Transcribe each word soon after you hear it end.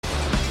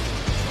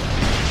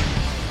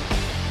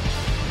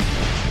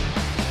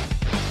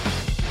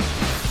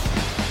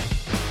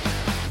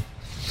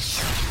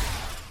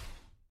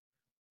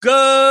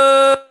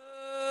Good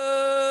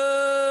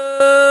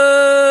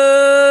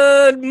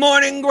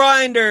morning,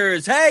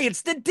 grinders. Hey,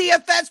 it's the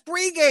DFS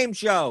Pre-Game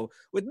show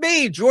with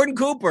me, Jordan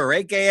Cooper,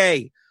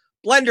 a.k.a.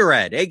 Blender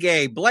Ed,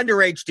 a.k.a. Blender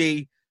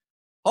HD.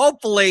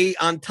 Hopefully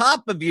on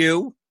top of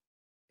you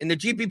in the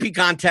GPP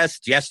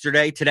contest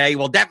yesterday, today.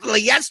 Well,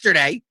 definitely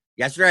yesterday.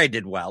 Yesterday I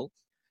did well.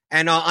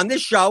 And on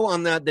this show,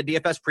 on the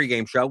DFS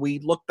Pre-Game show, we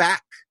look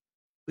back.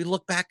 We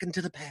look back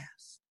into the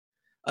past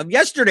of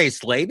yesterday's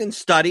slate and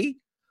study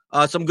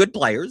some good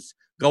players,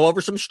 go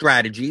over some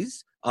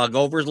strategies,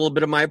 go over a little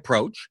bit of my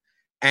approach,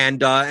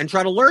 and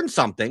try to learn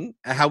something,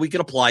 how we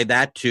could apply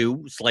that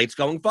to slates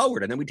going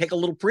forward. And then we take a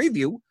little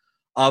preview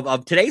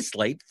of today's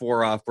slate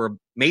for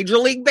Major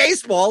League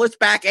Baseball. It's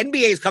back.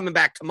 NBA is coming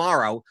back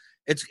tomorrow.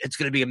 It's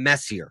going to be a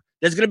mess here.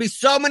 There's going to be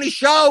so many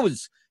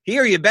shows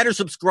here. You better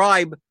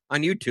subscribe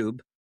on YouTube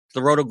to the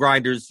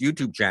RotoGrinders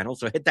YouTube channel.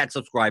 So hit that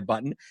subscribe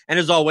button. And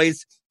as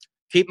always,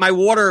 keep my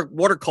water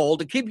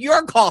cold and keep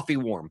your coffee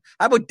warm.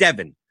 How about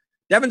Devin?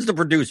 Devin's the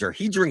producer.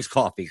 He drinks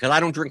coffee because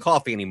I don't drink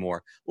coffee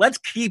anymore. Let's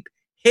keep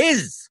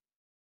his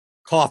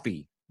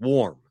coffee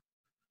warm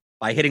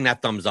by hitting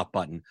that thumbs up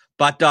button.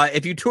 But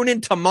if you tune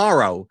in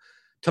tomorrow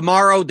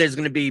there's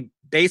going to be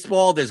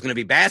baseball. There's going to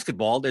be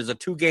basketball. There's a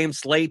 2-game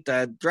slate.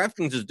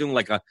 DraftKings is doing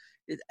like a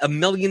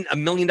 $1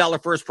 million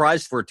first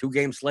prize for a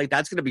 2-game slate.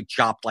 That's going to be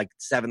chopped like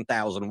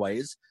 7,000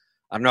 ways.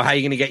 I don't know how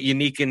you're going to get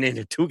unique in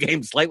a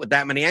 2-game slate with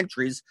that many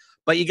entries,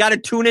 but you got to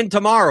tune in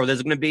tomorrow.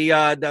 There's going to be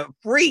the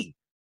free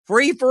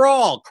for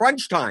all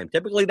crunch time.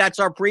 Typically that's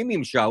our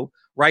premium show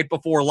right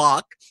before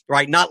lock,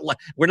 right?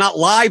 We're not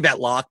live at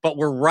lock, but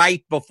we're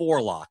right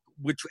before lock,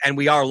 and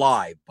we are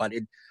live, but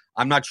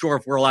I'm not sure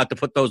if we're allowed to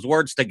put those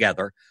words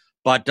together,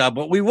 but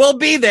we will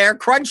be there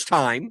crunch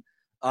time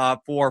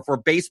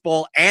for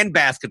baseball and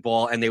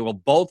basketball, and they will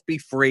both be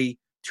free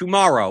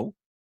tomorrow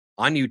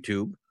on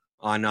YouTube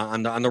on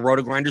the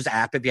RotoGrinders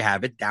app. If you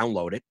have it,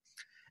 download it.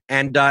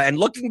 And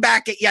looking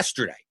back at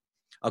yesterday.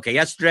 Okay,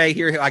 yesterday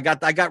here I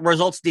got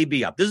results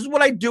DB up. This is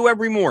what I do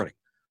every morning.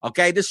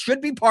 Okay, this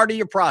should be part of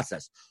your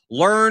process.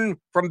 Learn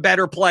from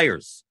better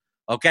players.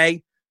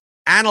 Okay,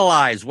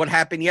 analyze what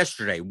happened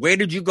yesterday. Where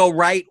did you go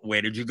right?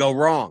 Where did you go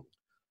wrong?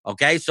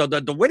 Okay, so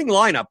the winning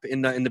lineup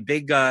in the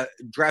big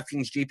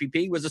DraftKings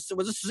GPP was a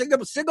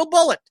single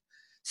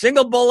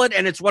bullet,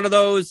 and it's one of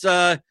those.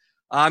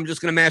 I'm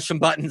just going to mash some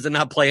buttons and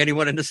not play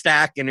anyone in the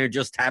stack, and it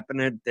just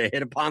happened to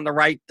hit upon the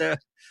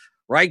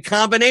right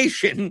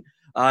combination.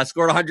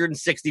 Scored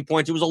 160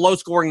 points. It was a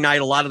low-scoring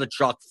night. A lot of the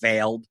chalk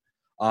failed,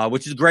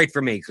 which is great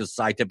for me because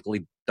I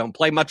typically don't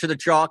play much of the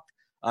chalk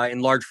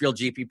in large field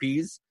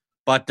GPPs.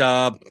 But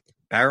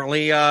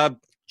apparently,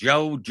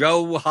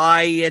 Joe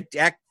High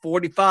at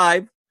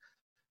 45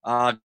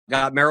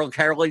 got Merrill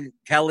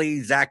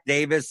Kelly, Zach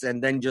Davis,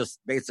 and then just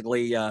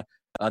basically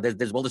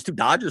there's 2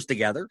 Dodgers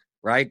together,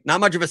 right? Not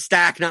much of a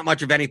stack, not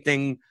much of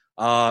anything.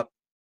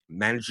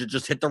 Managed to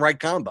just hit the right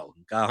combo.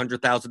 Got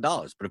 $100,000.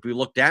 But if we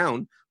look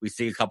down, we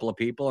see a couple of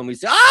people and we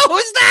say, oh,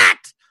 who's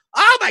that?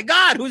 Oh, my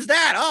God, who's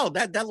that? Oh,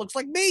 that looks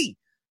like me.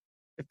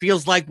 It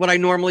feels like what I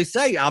normally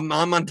say. I'm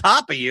on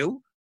top of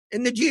you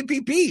in the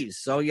GPPs.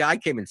 So, yeah, I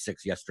came in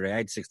 6 yesterday. I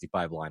had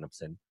 65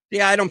 lineups in.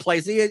 Yeah, I don't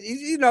play. See,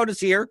 you notice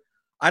here,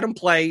 I don't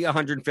play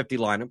 150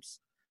 lineups.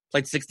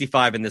 Played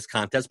 65 in this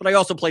contest, but I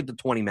also played the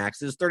 20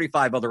 maxes,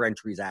 35 other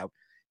entries out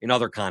in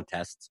other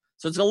contests.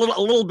 So it's a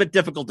little bit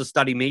difficult to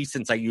study me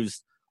since I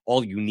use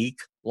all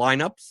unique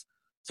lineups.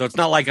 So it's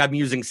not like I'm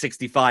using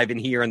 65 in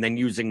here and then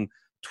using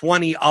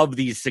 20 of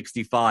these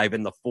 65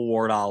 in the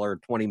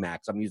 $4 20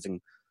 max. I'm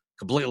using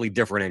completely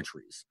different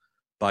entries.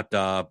 But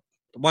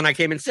when I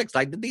came in 6th,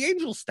 I did the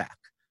Angel stack,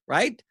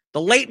 right?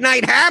 The late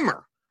night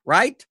hammer,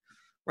 right?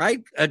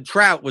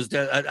 Trout was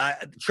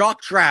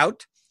Chalk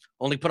Trout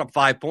only put up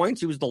 5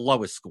 points. He was the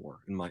lowest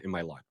score in my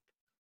lineup.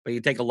 But you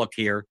take a look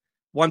here,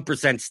 1%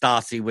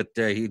 Stassi with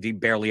he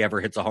barely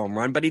ever hits a home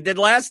run, but he did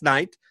last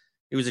night.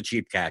 He was a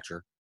cheap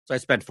catcher. So I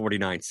spent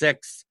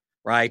 49.6,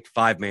 right?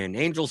 5-man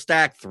Angel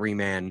stack,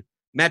 3-man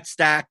Met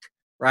stack,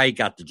 right?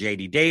 Got the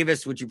JD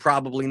Davis, which you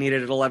probably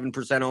needed at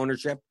 11%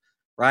 ownership,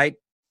 right?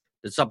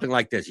 It's something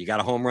like this. You got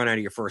a home run out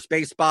of your first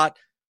base spot,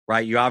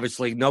 right? You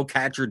obviously, no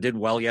catcher did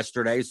well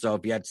yesterday. So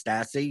if you had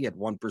Stassi at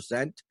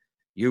 1%,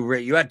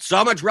 you had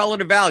so much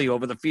relative value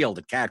over the field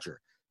at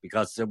catcher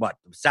because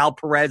Sal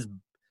Perez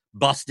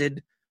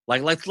busted.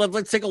 Like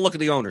let's take a look at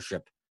the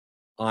ownership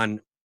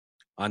on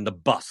the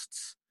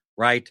busts.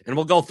 Right? And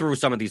we'll go through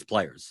some of these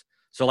players.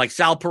 So like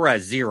Sal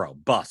Perez, 0,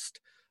 bust.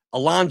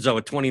 Alonso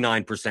at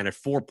 29% at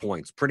 4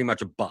 points, pretty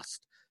much a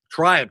bust.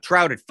 Trout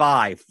at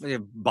 5,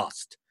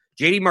 bust.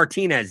 JD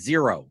Martinez,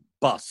 0,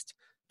 bust.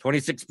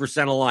 26%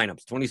 of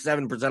lineups,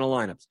 27% of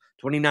lineups,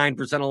 29%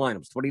 of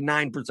lineups,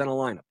 29% of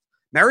lineups.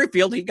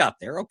 Merrifield, he got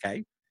there.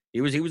 Okay.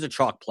 He was a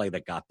chalk play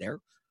that got there,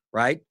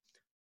 right?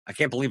 I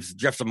can't believe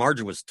Jeff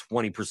Samardzija was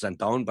 20%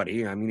 owned, but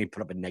he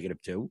put up a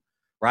 -2,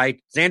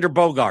 right? Xander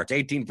Bogaerts,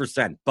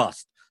 18%,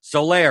 bust.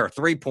 Soler,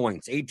 3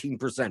 points,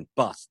 18%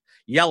 bust.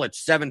 Yelich,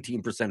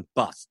 17%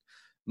 bust.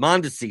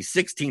 Mondesi,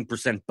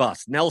 16%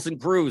 bust. Nelson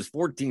Cruz,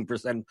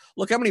 14%.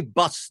 Look how many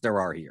busts there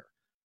are here,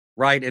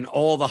 right? And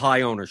all the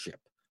high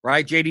ownership,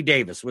 right? JD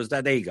Davis was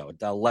that. There you go,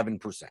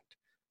 11%,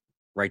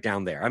 right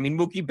down there. I mean,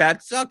 Mookie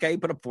Betts, okay,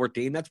 put up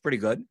 14. That's pretty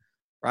good,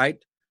 right?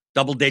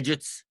 Double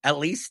digits at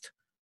least,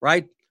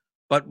 right?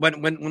 But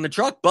when the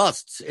chalk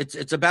busts,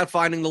 it's about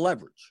finding the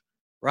leverage,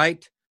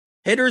 right?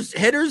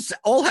 Hitters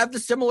all have the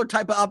similar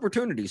type of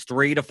opportunities,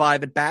 3 to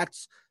 5 at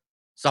bats,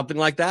 something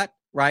like that,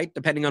 right?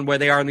 Depending on where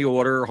they are in the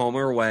order, home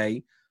or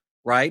away,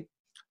 right?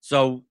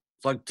 So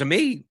like to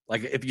me,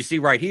 like if you see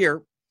right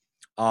here,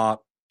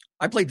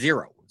 I played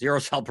zero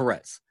Sal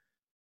Perez.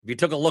 If you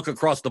took a look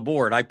across the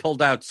board, I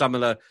pulled out some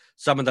of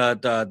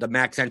the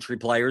max entry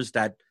players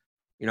that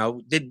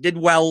did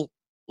well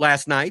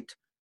last night,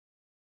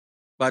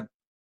 but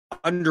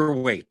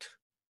underweight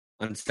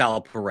on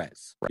Sal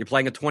Perez. You're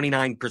playing a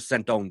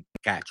 29% owned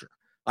catcher.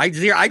 I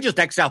just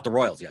X'd out the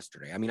Royals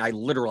yesterday. I mean,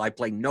 I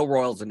played no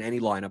Royals in any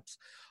lineups.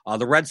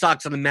 The Red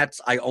Sox and the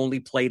Mets, I only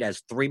played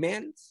as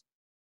 3-mans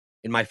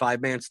in my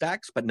 5-man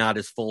stacks, but not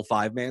as full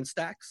 5-man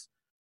stacks.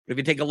 But if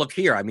you take a look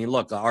here, I mean,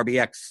 look,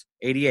 RBX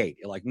 88.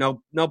 You're like,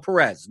 no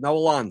Perez, no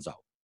Alonso,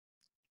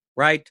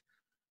 right?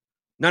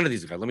 None of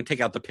these guys. Let me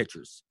take out the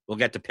pitchers. We'll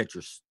get to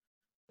pitchers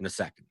in a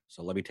second.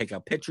 So let me take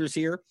out pitchers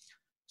here.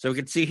 So we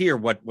can see here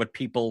what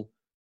people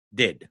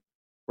did,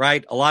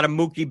 right? A lot of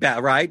Mookie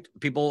Betts, right?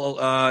 People,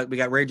 we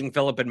got Raging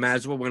Phillip and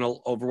Mazwa went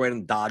overweight on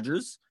the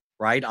Dodgers,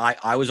 right?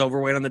 I was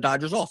overweight on the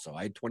Dodgers also.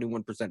 I had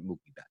 21%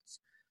 Mookie Betts.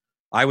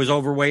 I was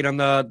overweight on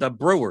the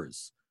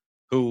Brewers,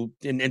 who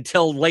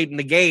until late in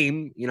the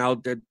game,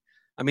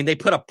 they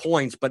put up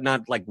points, but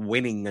not like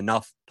winning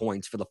enough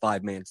points for the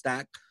 5-man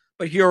stack.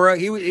 But here,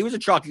 he was a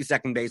chalky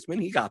second baseman.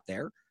 He got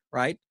there,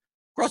 right?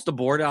 Across the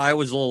board, I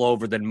was a little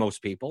over than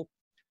most people.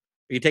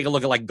 You take a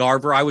look at like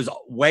Garver, I was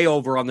way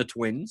over on the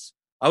Twins.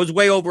 I was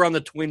way over on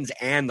the Twins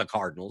and the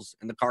Cardinals,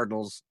 and the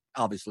Cardinals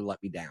obviously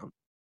let me down.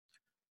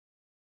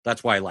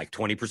 That's why I like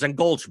 20%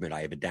 Goldschmidt.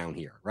 I have it down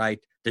here, right?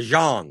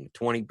 DeJong,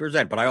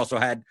 20%, but I also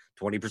had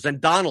 20%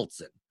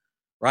 Donaldson,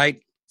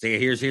 right? See,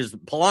 here's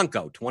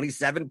Polanco,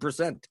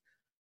 27%.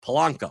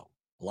 Polanco,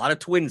 a lot of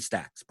twin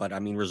stacks, but I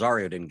mean,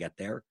 Rosario didn't get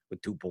there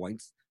with 2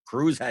 points.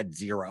 Cruz had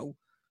 0,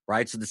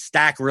 right? So the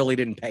stack really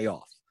didn't pay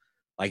off.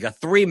 Like a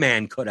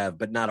 3-man could have,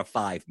 but not a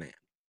 5-man.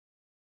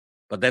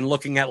 But then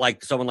looking at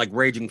like someone like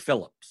Raging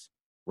Phillip,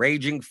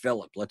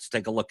 let's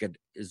take a look at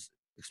his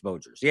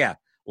exposures. Yeah,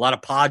 a lot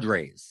of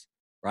Padres,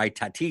 right?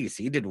 Tatis,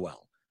 he did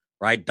well,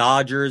 right?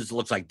 Dodgers,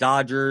 looks like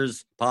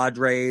Dodgers,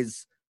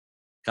 Padres,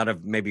 kind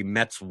of maybe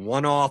Mets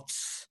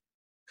one-offs,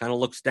 kind of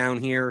looks down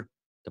here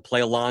to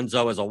play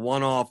Alonso as a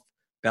one-off.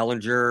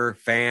 Bellinger,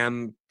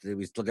 Pham,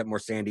 we still get more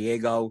San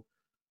Diego.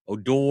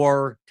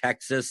 Odor,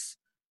 Texas,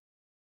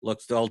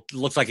 looks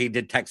like he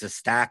did Texas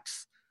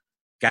stacks.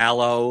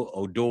 Gallo,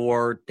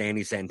 Odor,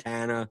 Danny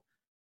Santana.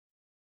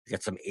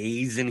 Got some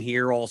A's in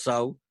here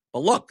also.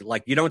 But look,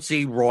 like you don't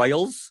see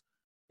Royals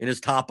in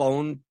his top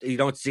owned. You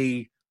don't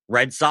see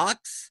Red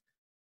Sox.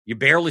 You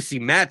barely see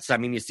Mets. I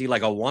mean, you see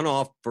like a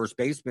one-off first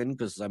baseman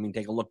because, I mean,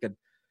 take a look at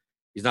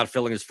he's not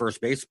filling his first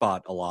base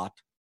spot a lot.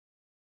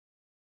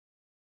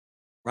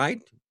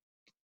 Right?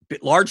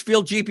 Large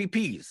field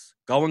GPPs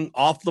going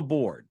off the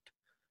board.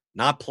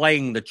 Not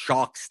playing the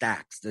chalk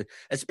stacks,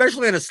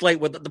 especially on a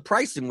slate where the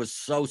pricing was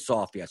so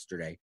soft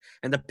yesterday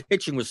and the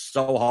pitching was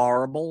so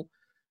horrible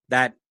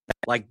that,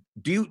 like,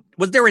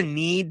 was there a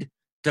need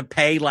to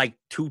pay like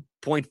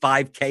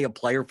 $2.5K a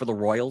player for the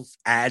Royals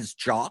as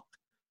chalk?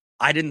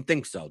 I didn't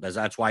think so.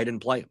 That's why I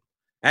didn't play them.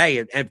 Hey,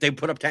 if they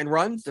put up 10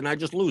 runs, then I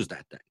just lose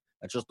that thing.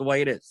 That's just the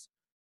way it is.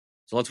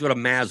 So let's go to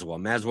Mazwa.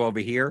 Mazwa over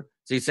here.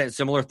 So he said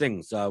similar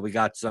things. We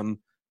got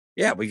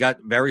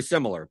very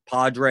similar.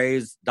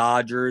 Padres,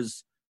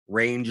 Dodgers,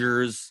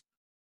 Rangers,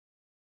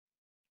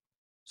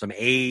 some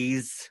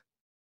A's,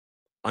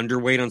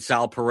 underweight on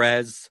Sal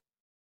Perez.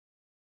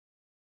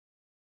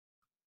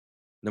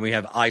 Then we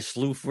have I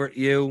Slew for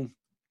you.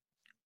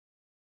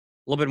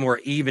 A little bit more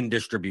even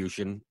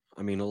distribution.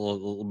 I mean, a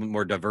little bit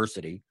more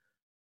diversity.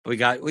 He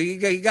got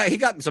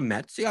some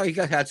Mets. Yeah,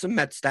 had some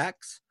Met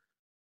stacks,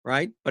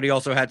 right? But he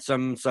also had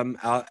some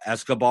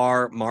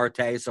Escobar,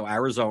 Marte. So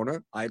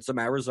Arizona. I had some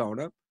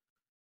Arizona.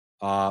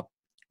 Got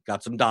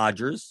some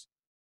Dodgers.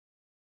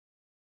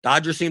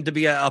 Dodgers seemed to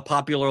be a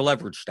popular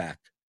leverage stack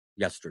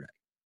yesterday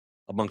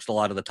amongst a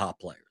lot of the top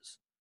players.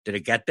 Did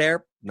it get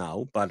there?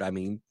 No, but I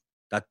mean,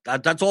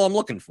 that's all I'm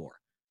looking for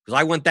because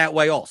I went that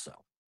way also.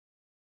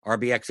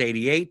 RBX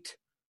 88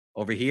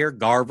 over here,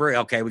 Garver.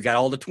 Okay, we got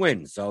all the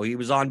Twins, so he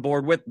was on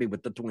board with me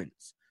with the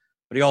Twins.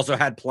 But he also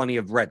had plenty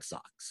of Red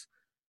Sox,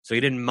 so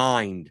he didn't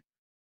mind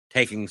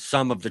taking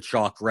some of the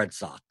chalk Red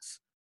Sox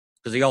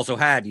because he also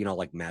had,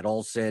 like Matt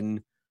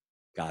Olson,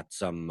 got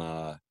some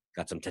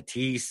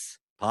Tatis.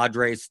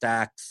 Padres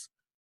stacks.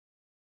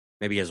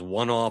 Maybe as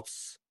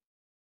one-offs.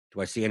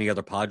 Do I see any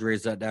other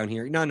Padres down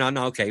here?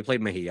 No. Okay, he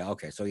played Mejia.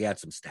 Okay, so he had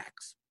some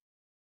stacks.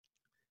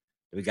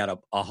 We got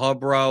a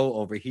Hubro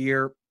over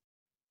here.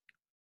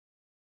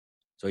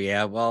 So,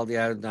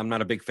 I'm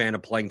not a big fan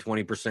of playing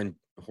 20%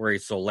 Jorge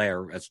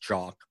Soler as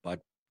chalk, but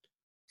I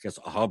guess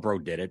a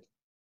Hubro did it.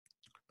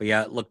 But,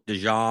 yeah, look,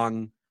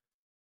 DeJong,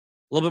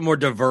 little bit more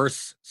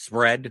diverse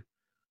spread.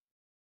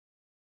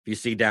 If you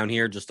see down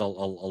here, just a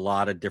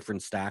lot of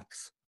different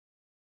stacks.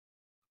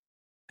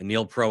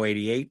 Anil Pro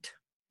 88.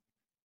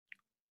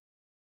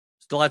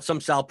 Still had some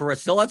Sal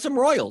Perez. Still had some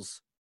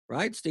Royals,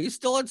 right? He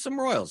still had some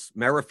Royals.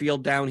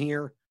 Merrifield down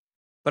here.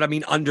 But, I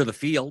mean, under the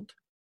field,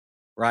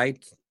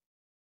 right?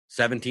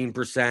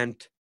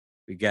 17%.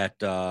 We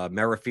get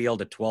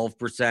Merrifield at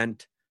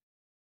 12%.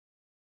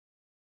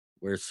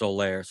 Where's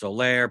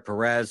Soler,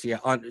 Perez. Yeah,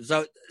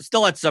 so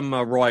still had some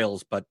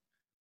Royals, but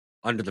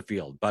under the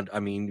field. But, I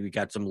mean, we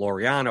got some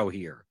Laureano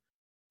here.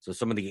 So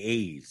some of the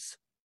A's.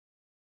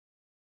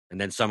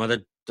 And then some of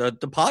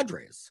the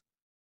Padres.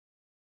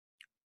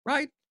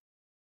 Right?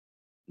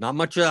 Not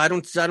much. I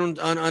don't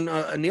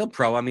on Neil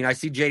Pro. I mean, I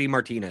see JD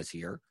Martinez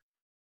here.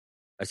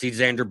 I see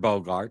Xander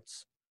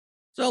Bogaerts.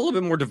 So a little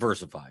bit more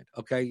diversified.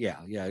 Okay,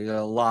 yeah,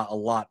 a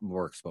lot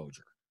more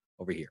exposure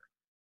over here.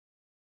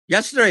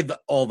 Yesterday,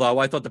 although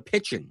I thought the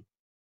pitching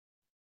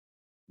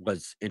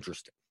was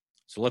interesting.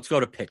 So let's go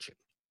to pitching.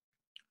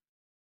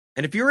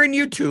 And if you're in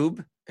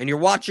YouTube and you're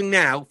watching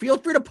now, feel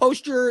free to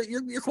post your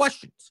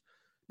questions.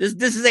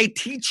 This is a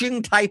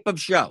teaching type of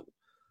show.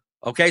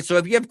 Okay, so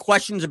if you have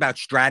questions about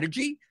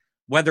strategy,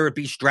 whether it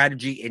be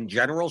strategy in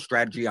general,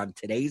 strategy on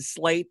today's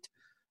slate,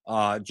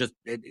 just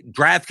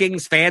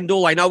DraftKings,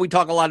 FanDuel. I know we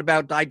talk a lot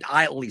about, I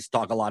at least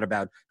talk a lot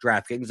about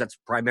DraftKings. That's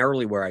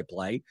primarily where I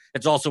play.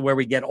 It's also where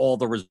we get all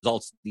the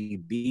results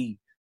DB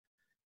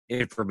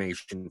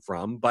information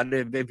from. But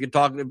if you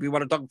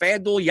want to talk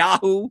FanDuel,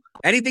 Yahoo,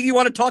 anything you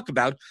want to talk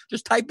about,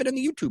 just type it in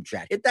the YouTube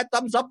chat. Hit that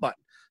thumbs up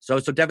button so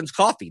Devin's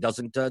coffee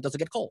doesn't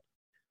get cold.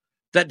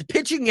 The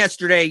pitching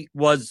yesterday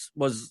was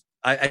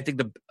I think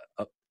the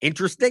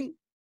interesting.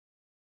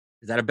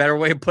 Is that a better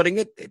way of putting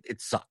it?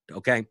 It sucked.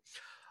 Okay.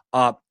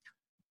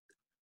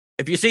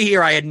 If you see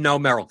here, I had no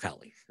Merrill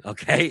Kelly.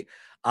 Okay.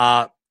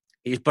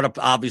 He's put up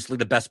obviously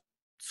the best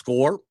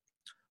score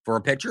for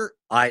a pitcher.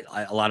 A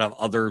lot of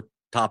other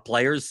top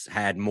players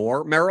had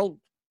more Merrill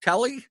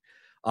Kelly.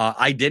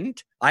 I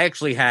didn't. I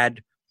actually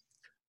had,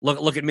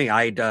 look at me.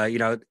 I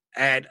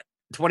had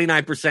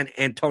 29%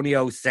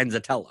 Antonio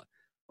Senzatella,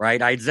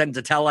 right? I had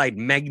Senzatella, I had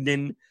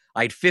Megnan,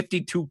 I had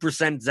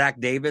 52% Zach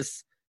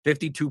Davis,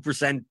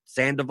 52%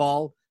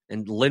 Sandoval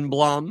and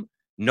Lindblom,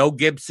 no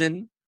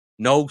Gibson,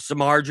 no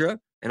Samardzija,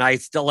 and I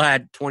still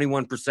had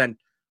 21%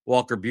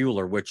 Walker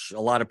Buehler, which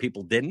a lot of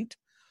people didn't.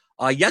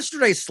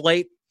 Yesterday's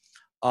slate,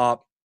 I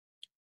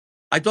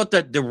thought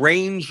that the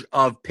range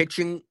of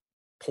pitching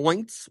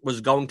points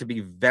was going to be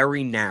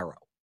very narrow.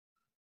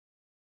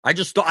 I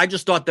just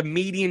thought the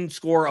median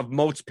score of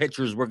most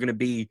pitchers were going to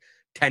be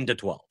 10 to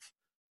 12.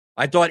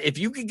 I thought if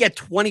you could get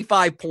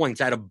 25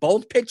 points out of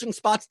both pitching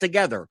spots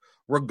together,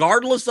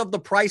 regardless of the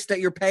price that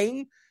you're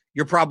paying,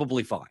 you're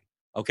probably fine.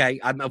 Okay.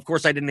 Of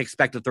course, I didn't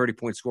expect a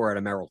 30-point score out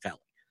of Merrill Kelly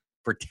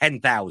for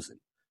 10,000.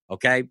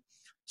 Okay.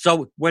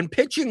 So when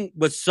pitching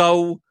was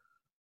so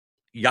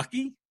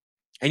yucky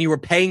and you were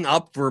paying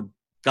up for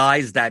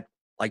guys that,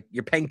 like,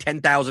 you're paying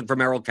 10,000 for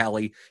Merrill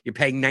Kelly, you're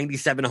paying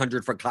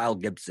 9,700 for Kyle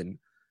Gibson,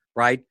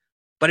 right?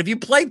 But if you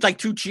played like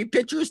two cheap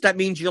pitchers, that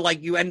means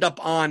you end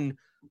up on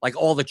like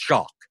all the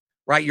chalk,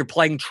 right? You're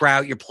playing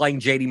Trout, you're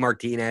playing JD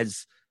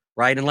Martinez,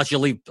 right? Unless you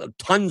leave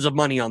tons of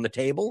money on the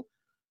table.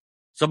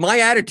 So my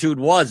attitude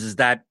is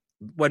that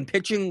when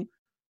pitching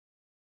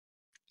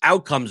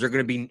outcomes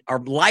are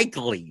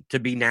likely to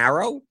be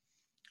narrow,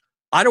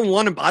 I don't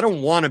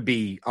want to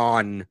be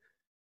on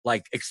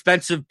like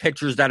expensive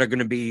pitchers that are going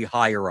to be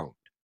higher owned,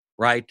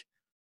 right?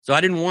 So I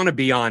didn't want to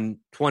be on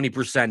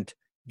 20%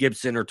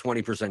 Gibson or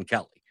 20%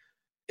 Kelly.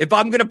 If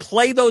I'm going to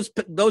play those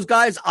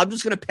guys, I'm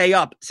just going to pay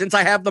up since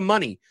I have the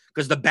money,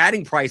 because the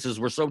batting prices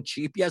were so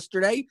cheap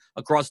yesterday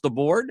across the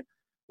board.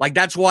 Like,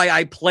 that's why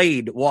I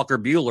played Walker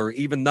Buehler,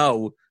 even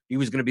though he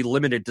was going to be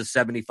limited to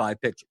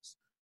 75 pitches,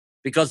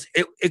 because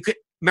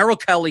Merrill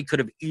Kelly could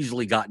have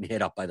easily gotten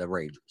hit up by the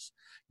Rangers.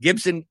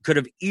 Gibson could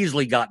have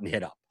easily gotten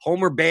hit up.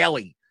 Homer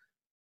Bailey,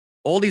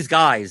 all these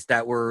guys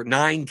that were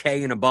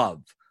 9K and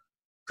above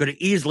could have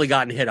easily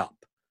gotten hit up.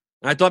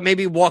 And I thought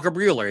maybe Walker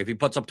Buehler, if he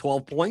puts up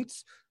 12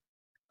 points,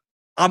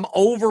 I'm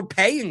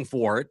overpaying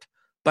for it,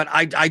 but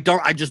I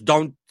just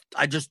don't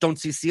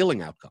see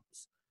ceiling outcomes.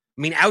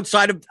 I mean,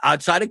 outside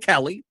of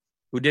Kelly,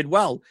 who did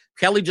well,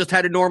 Kelly just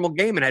had a normal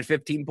game and had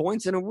 15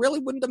 points, and it really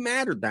wouldn't have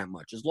mattered that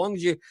much as long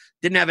as you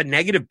didn't have a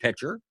negative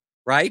pitcher,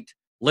 right?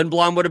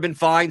 Lindblom would have been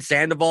fine,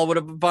 Sandoval would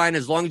have been fine,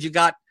 as long as you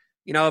got,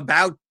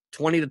 about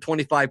 20 to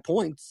 25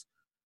 points,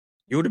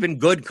 you would have been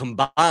good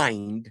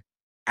combined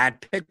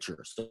at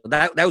pitcher. So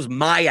that was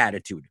my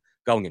attitude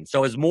going in.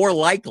 So it's more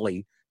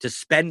likely to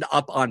spend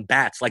up on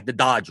bats like the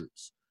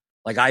Dodgers.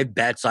 Like, I have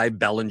Betts, I have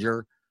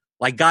Bellinger,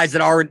 like guys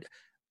that aren't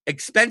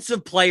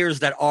expensive players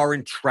that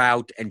aren't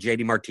Trout and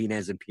JD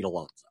Martinez and Pete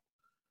Alonso.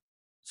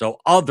 So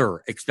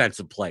other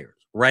expensive players,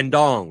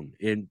 Rendon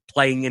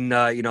playing in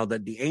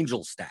the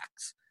Angel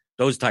stacks,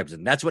 those types of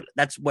things.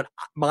 That's what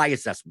my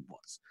assessment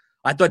was.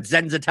 I thought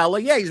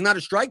Senzatella, he's not a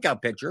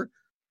strikeout pitcher,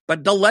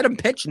 but they'll let him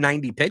pitch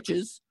 90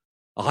 pitches,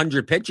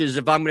 100 pitches.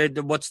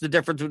 What's the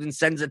difference between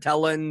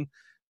Senzatella and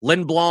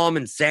Lindblom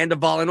and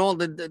Sandoval and all.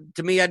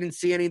 To me, I didn't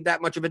see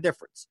that much of a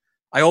difference.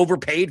 I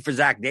overpaid for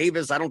Zach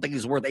Davis. I don't think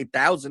he's worth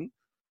 8,000,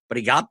 but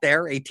he got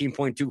there,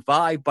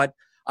 18.25. But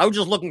I was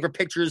just looking for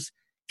pictures.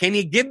 Can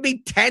you give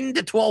me 10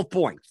 to 12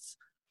 points?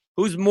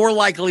 Who's more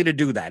likely to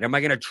do that? Am I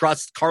going to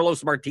trust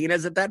Carlos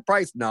Martinez at that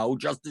price? No.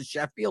 Justice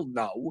Sheffield?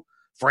 No.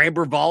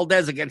 Framber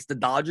Valdez against the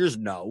Dodgers?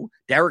 No.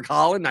 Derek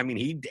Holland? I mean,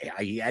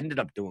 he ended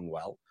up doing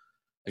well.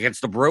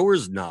 Against the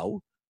Brewers?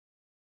 No.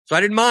 So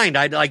I didn't mind.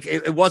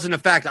 It wasn't a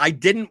fact.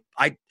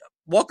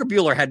 Walker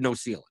Buehler had no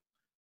ceiling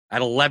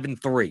at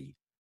 11-3.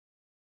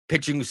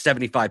 Pitching was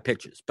 75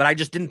 pitches. But I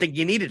just didn't think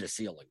you needed a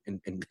ceiling.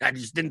 And I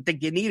just didn't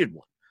think you needed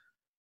one.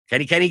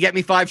 Can he get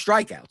me 5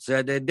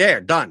 strikeouts?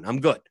 There, done. I'm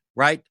good,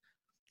 right?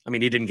 I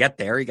mean, he didn't get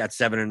there. He got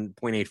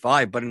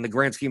 7.85. But in the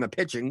grand scheme of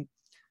pitching,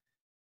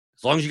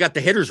 as long as you got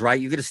the hitters right,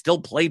 you could have still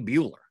played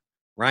Buehler,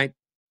 right?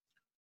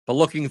 But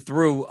looking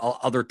through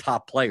other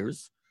top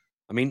players,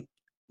 I mean,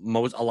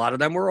 a lot of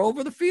them were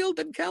over the field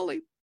on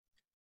Kelly.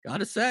 Got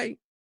to say,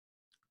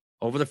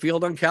 over the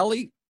field on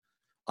Kelly.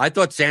 I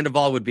thought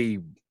Sandoval would be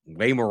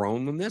way more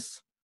owned than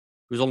this.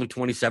 He was only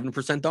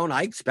 27% owned.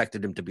 I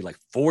expected him to be like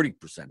 40%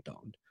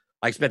 owned.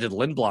 I expected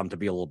Lindblom to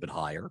be a little bit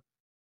higher,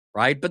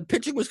 right? But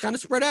pitching was kind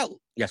of spread out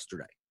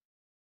yesterday.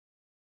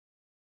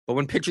 But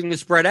when pitching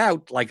is spread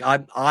out, like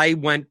I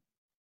went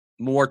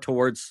more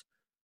towards,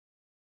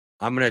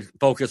 I'm going to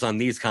focus on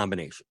these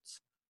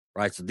combinations,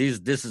 right? So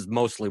this is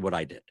mostly what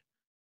I did.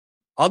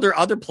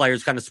 Other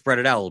players kind of spread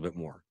it out a little bit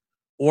more.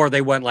 Or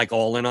they went like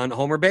all in on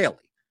Homer Bailey,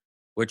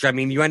 which, I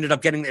mean, you ended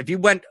up getting, if you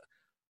went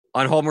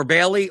on Homer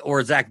Bailey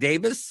or Zach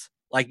Davis,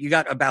 like you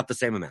got about the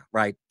same amount,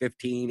 right?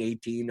 15,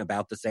 18,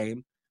 about the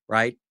same,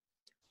 right?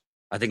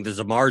 I think the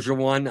Zamarja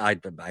one,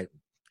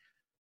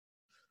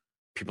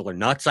 people are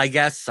nuts, I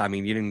guess. I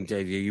mean,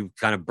 you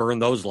kind of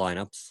burned those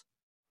lineups.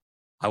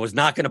 I was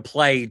not going to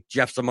play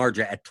Jeff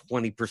Zamarja at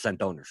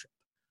 20% ownership.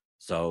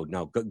 So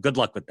no, good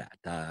luck with that.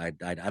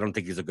 I don't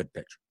think he's a good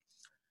pitcher.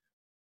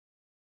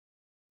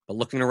 But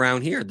looking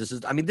around here, this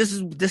is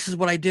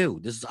what I do.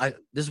 This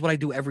is what I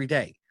do every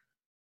day.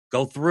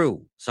 Go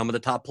through some of the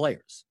top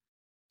players.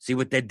 See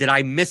what did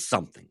I miss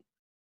something?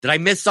 Did I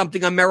miss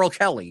something on Merrill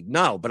Kelly?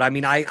 No, but I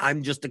mean,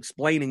 I'm just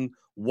explaining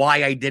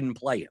why I didn't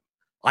play him.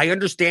 I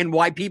understand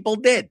why people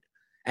did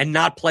and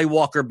not play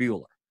Walker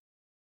Buehler.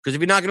 Because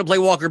if you're not going to play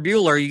Walker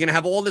Buehler, you're going to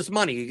have all this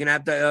money. You're going to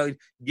have to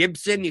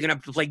Gibson. You're going to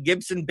have to play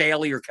Gibson,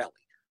 Bailey, or Kelly,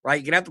 right?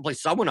 You're going to have to play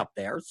someone up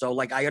there. So,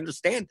 like, I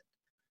understand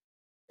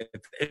it.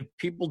 If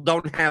people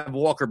don't have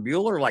Walker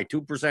Buehler, like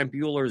 2%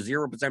 Buehler,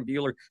 0%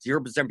 Buehler,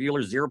 0%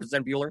 Buehler,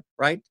 0% Buehler,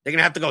 right? They're going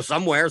to have to go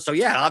somewhere. So,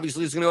 yeah,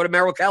 obviously it's going to go to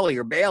Merrill Kelly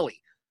or Bailey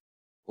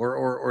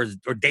or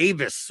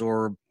Davis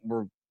or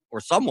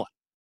someone,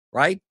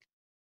 right?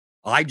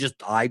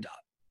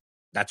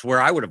 That's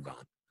where I would have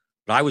gone.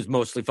 But I was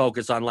mostly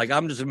focused on, like,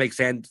 I'm just going to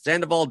make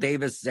Sandoval,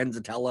 Davis,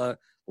 Zenzatella,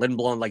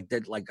 Lindblom,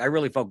 like I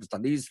really focused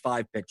on these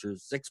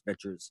 6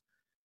 pitchers,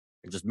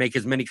 and just make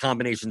as many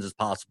combinations as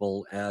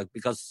possible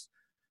because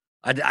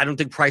I don't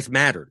think price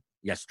mattered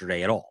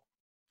yesterday at all.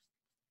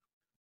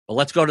 But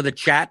let's go to the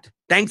chat.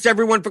 Thanks,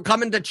 everyone, for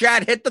coming to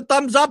chat. Hit the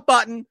thumbs up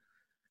button.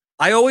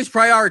 I always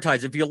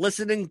prioritize. If you're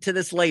listening to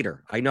this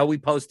later, I know we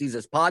post these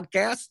as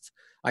podcasts.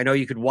 I know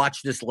you could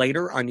watch this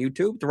later on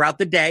YouTube throughout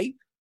the day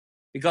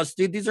because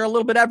these are a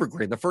little bit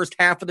evergreen. The first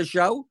half of the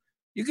show,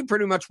 you can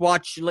pretty much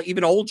watch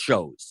even old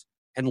shows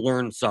and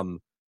learn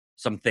some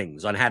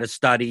things on how to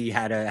study,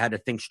 how to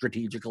think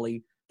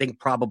strategically, think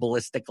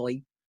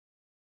probabilistically.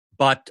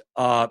 But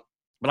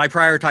I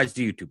prioritize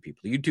the YouTube people.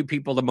 The YouTube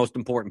people are the most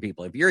important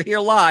people. If you're here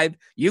live,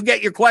 you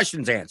get your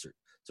questions answered.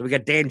 So we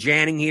got Dan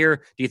Janning here.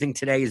 Do you think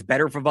today is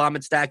better for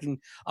vomit stacking?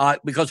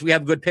 Because we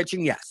have good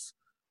pitching? Yes.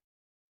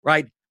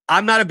 Right?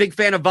 I'm not a big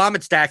fan of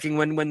vomit stacking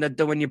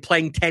when you're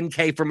playing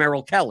 10K for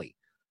Merrill Kelly.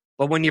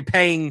 But when you're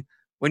paying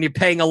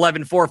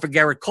 11.4 for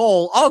Garrett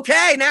Cole,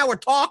 okay, now we're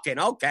talking.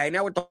 Okay,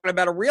 now we're talking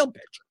about a real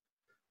pitcher.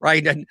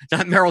 Right? And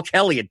not Merrill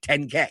Kelly at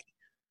 10K.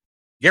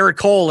 Garrett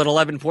Cole at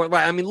 11.4.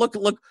 Right? I mean, look.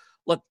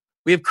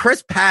 We have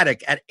Chris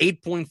Paddock at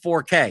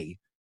 8.4K.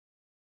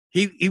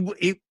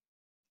 He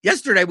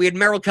yesterday we had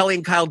Merrill Kelly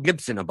and Kyle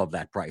Gibson above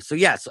that price. So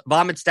yes,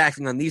 vomit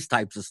stacking on these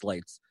types of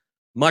slates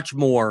much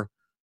more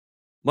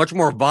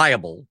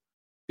viable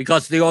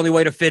because the only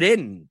way to fit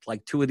in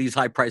like 2 of these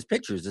high price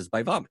pitchers is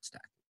by vomit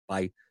stacking,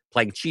 by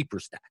playing cheaper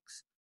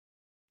stacks.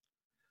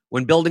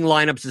 When building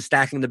lineups, is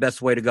stacking the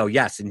best way to go?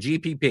 Yes, in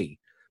GPP,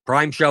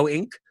 Prime Show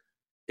Inc.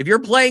 If you're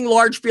playing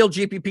large field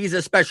GPPs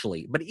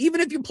especially, but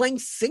even if you're playing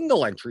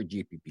single entry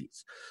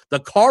GPPs, the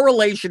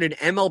correlation in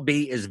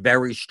MLB is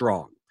very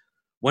strong.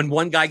 When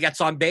one guy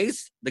gets on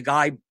base, the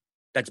guy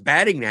that's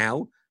batting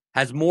now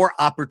has more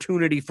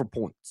opportunity for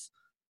points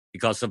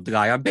because of the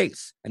guy on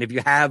base. And if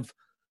you have,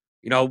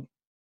 the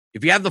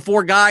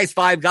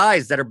 5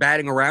 guys that are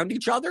batting around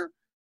each other,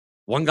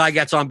 one guy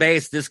gets on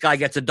base, this guy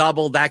gets a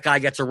double, that guy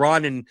gets a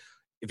run. And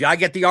if I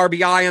get the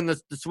RBI on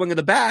the swing of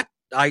the bat,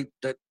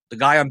 the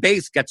guy on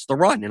base gets the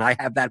run, and I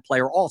have that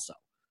player also.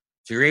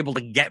 So you're able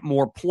to get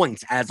more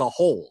points as a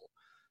whole.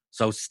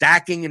 So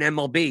stacking in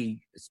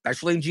MLB,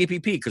 especially in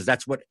GPP, because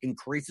that's what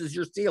increases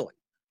your ceiling,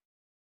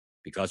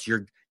 because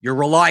you're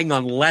relying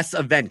on less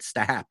events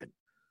to happen.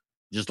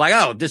 Just like,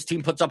 oh, this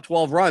team puts up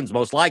 12 runs,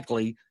 most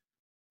likely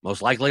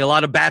a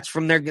lot of bats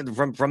from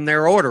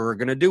their order are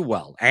going to do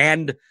well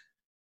and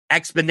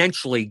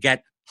exponentially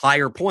get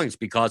higher points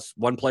because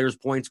one player's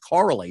points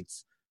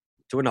correlates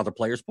to another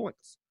player's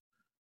points.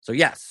 So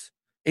yes,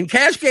 in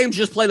cash games,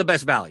 just play the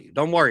best value.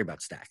 Don't worry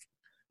about stacking,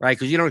 right?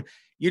 Because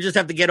you just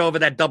have to get over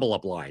that double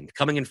up line.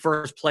 Coming in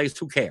first place,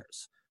 who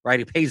cares, right?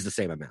 It pays the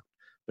same amount.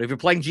 But if you're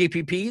playing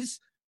GPPs,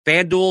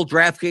 FanDuel,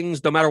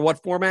 DraftKings, no matter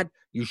what format,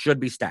 you should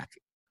be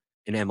stacking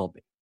in MLB.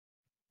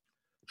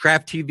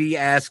 Draft TV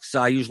asks,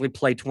 I usually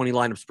play 20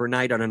 lineups per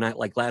night. On a night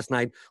like last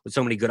night with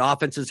so many good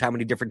offenses, how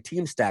many different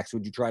team stacks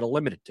would you try to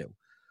limit it to?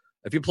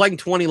 If you're playing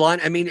 20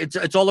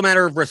 it's all a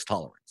matter of risk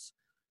tolerance.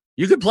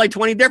 You could play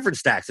 20 different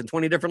stacks and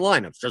 20 different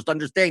lineups. Just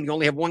understand you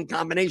only have one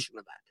combination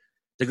of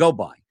that to go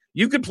by.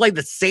 You could play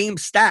the same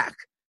stack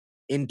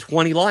in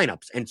 20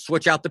 lineups and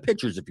switch out the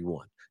pitchers if you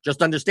want.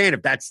 Just understand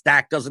if that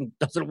stack doesn't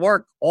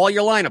work, all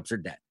your lineups are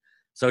dead.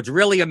 So it's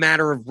really a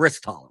matter of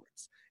risk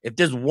tolerance. If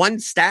there's one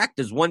stack,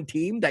 there's one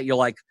team that you're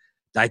like,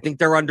 I think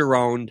they're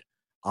underowned.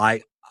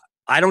 I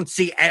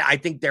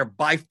think they're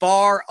by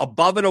far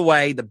above and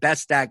away the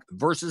best stack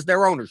versus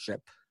their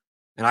ownership.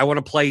 And I want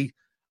to play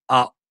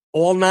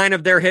all 9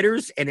 of their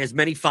hitters and as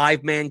many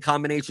 5-man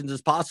combinations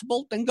as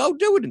possible, then go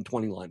do it in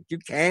 20 lineups. You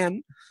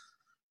can.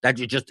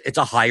 It's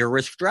a higher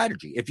risk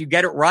strategy. If you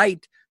get it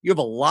right, you have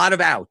a lot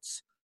of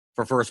outs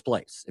for first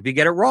place. If you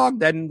get it wrong,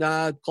 then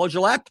close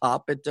your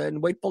laptop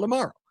and wait till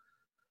tomorrow.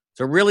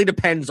 So it really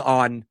depends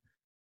on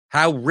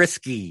how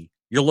risky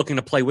you're looking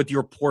to play with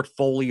your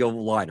portfolio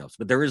lineups,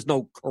 but there is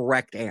no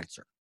correct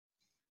answer.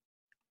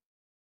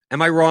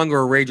 Am I wrong,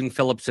 or Raging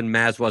Phillips and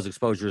Maswell's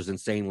exposure is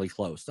insanely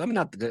close?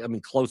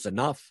 Close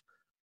enough,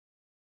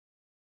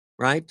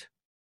 right?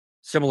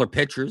 Similar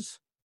pitchers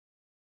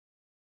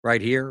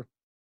right here.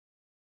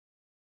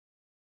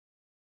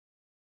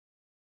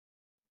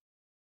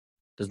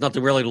 There's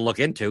nothing really to look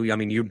into. I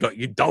mean, you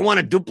don't want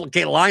to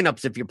duplicate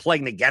lineups if you're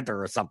playing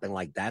together or something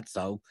like that.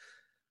 So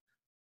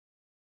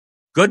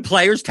good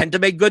players tend to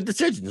make good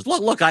decisions.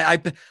 Look, I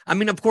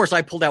mean, of course,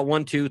 I pulled out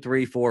 1, 2,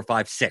 3, 4,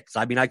 5, 6.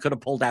 I mean, I could have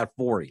pulled out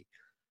 40.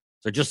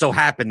 So it just so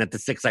happened that the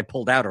 6 I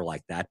pulled out are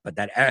like that. But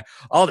they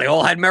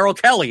all had Merrill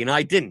Kelly and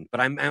I didn't.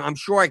 But I'm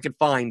sure I could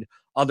find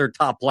other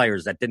top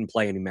players that didn't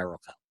play any Merrill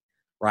Kelly,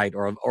 right,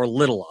 or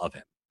little of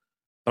him.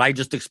 But I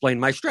just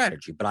explained my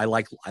strategy. But I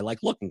like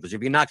looking, because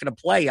if you're not going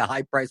to play a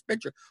high price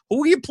pitcher,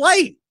 who are you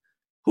playing?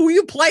 Who are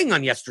you playing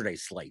on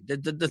yesterday's slate?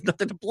 There's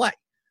nothing to play.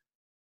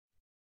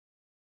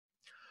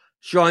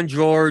 Sean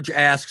George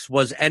asks,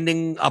 was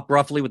ending up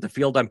roughly with the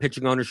field on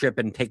pitching ownership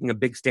and taking a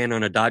big stand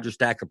on a Dodger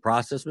stack a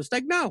process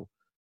mistake? No.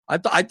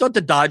 I thought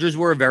the Dodgers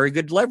were a very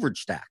good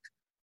leverage stack.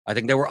 I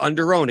think they were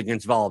underowned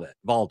against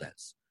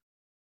Valdez.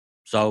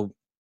 So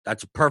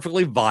that's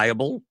perfectly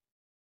viable.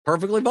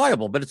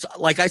 But it's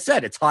like I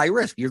said, it's high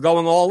risk. You're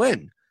going all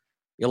in.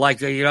 You're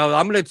like,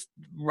 I'm going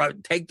to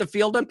take the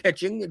field on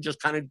pitching and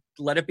just kind of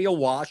let it be a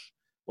wash.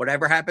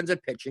 Whatever happens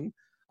at pitching,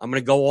 I'm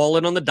going to go all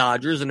in on the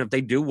Dodgers. And if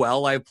they do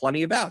well, I have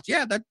plenty of outs.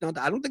 Yeah,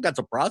 I don't think that's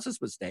a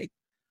process mistake.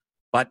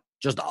 But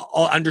just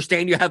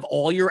understand you have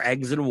all your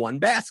eggs in one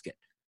basket.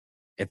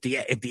 If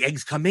the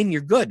eggs come in, you're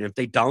good. If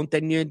they don't,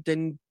 then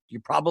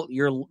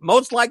you're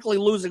most likely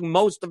losing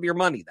most of your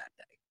money that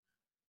day.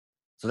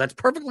 So that's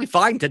perfectly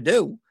fine to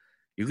do.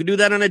 You can do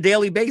that on a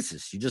daily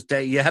basis. You just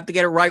you have to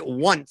get it right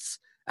once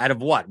out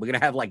of what? We're going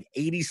to have like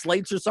 80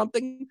 slates or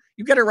something.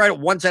 You get it right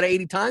once out of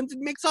 80 times, it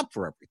makes up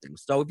for everything.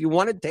 So if you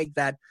want to take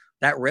that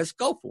risk,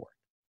 go for it.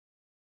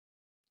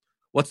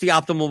 What's the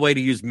optimal way to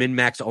use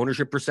min-max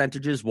ownership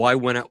percentages? Why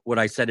would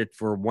I set it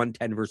for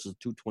 110 versus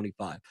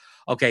 225?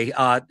 Okay,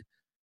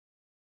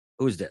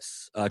 who is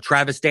this?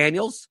 Travis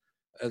Daniels.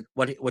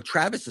 What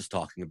Travis is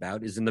talking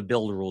about is in the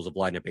build rules of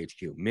Lineup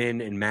HQ,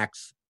 min and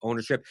max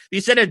ownership. If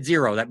you set it at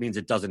 0, that means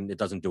it doesn't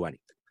do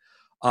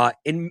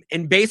anything.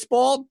 In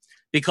baseball,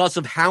 because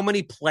of how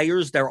many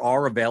players there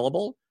are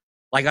available,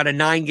 like on a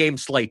 9-game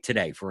slate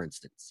today, for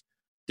instance,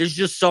 there's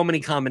just so many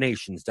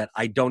combinations that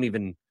I don't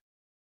even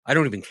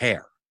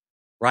care,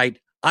 right?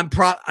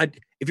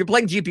 If you're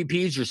playing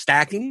GPPs, you're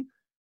stacking,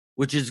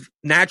 which is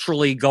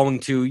naturally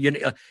going to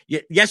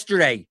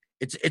yesterday.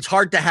 It's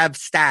hard to have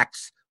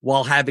stacks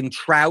while having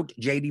Trout,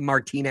 JD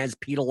Martinez,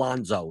 Pete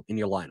Alonso in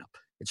your lineup.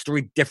 It's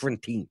 3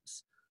 different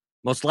teams.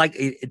 Most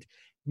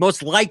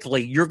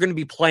likely, you're going to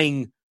be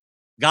playing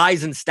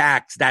guys in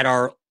stacks that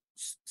are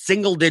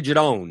single-digit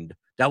owned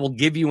that will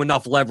give you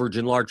enough leverage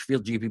in large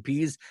field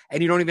GPPs,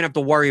 and you don't even have to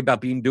worry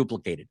about being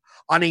duplicated.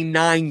 On a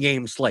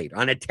 9-game slate,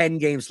 on a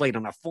 10-game slate,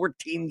 on a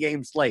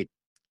 14-game slate,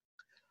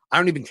 I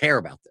don't even care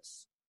about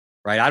this,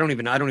 right? I don't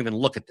even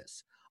look at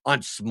this.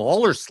 On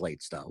smaller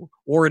slates, though,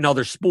 or in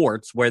other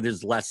sports where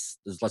there's less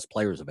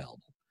players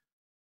available.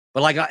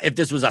 But like if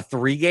this was a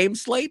 3-game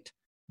slate,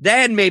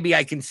 then maybe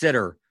I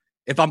consider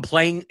if I'm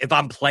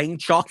playing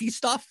chalky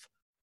stuff,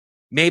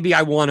 maybe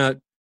I want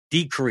to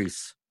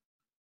decrease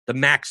the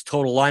max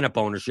total lineup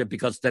ownership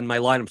because then my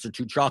lineups are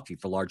too chalky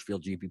for large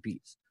field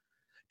GPPs.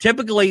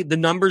 Typically, the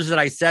numbers that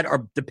I set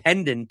are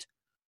dependent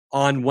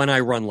on when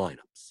I run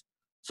lineups.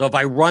 So if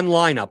I run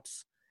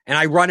lineups and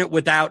I run it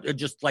without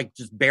just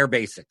bare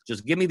basic,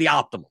 just give me the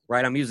optimal,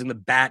 right? I'm using the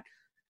BAT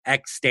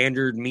X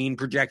standard mean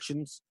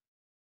projections.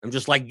 I'm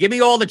just like, give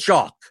me all the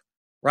chalk,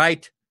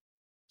 right?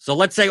 So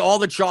let's say all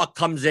the chalk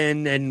comes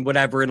in and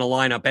whatever in a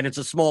lineup, and it's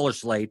a smaller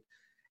slate,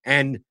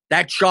 and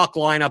that chalk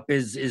lineup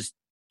is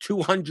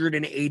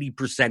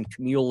 280%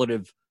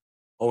 cumulative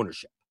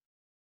ownership.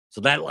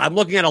 So that I'm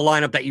looking at a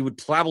lineup that you would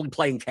probably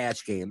play in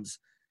cash games,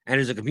 and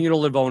is a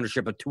cumulative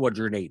ownership of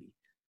 280.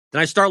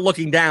 Then I start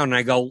looking down and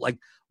I go, like,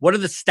 what do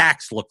the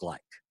stacks look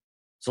like?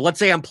 So let's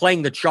say I'm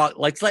playing the chalk,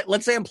 let's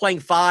say I'm playing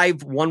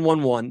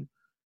 5-1-1-1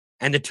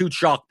 and the 2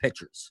 chalk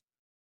pitchers.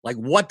 Like,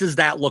 what does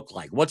that look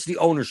like? What's the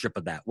ownership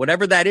of that?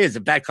 Whatever that is,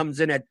 if that comes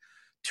in at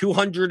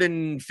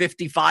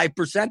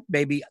 255%,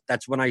 maybe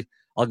that's when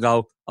I'll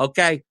go,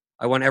 okay,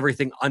 I want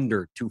everything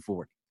under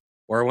 240.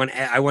 Or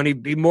I want to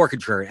be more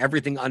contrarian,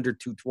 everything under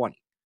 220.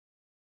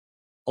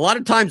 A lot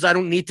of times I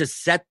don't need to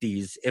set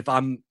these if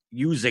I'm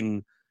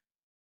using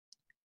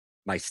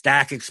my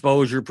stack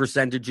exposure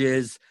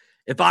percentages.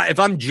 If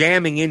I'm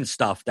jamming in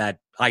stuff that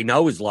I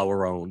know is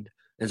lower owned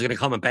and it's going to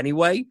come up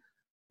anyway,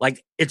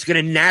 like it's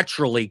going to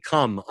naturally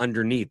come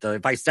underneath.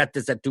 If I set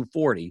this at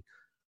 240,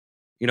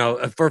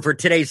 for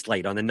today's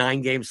slate, on the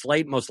 9-game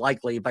slate, most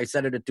likely if I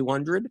set it at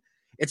 200,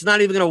 it's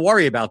not even going to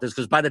worry about this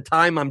because by the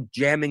time I'm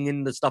jamming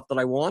in the stuff that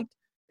I want,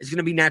 it's going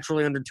to be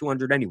naturally under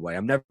 200 anyway.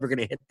 I'm never going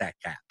to hit that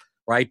cap,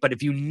 right? But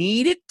if you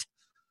need it,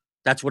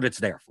 that's what it's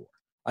there for.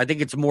 I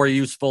think it's more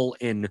useful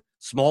in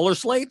smaller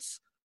slates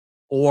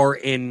or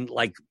in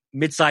like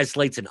mid-sized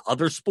slates in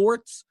other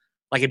sports,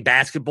 like in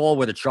basketball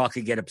where the chalk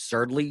could get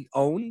absurdly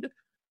owned.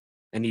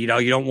 And, you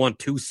don't want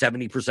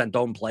 70%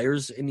 owned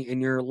players in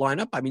your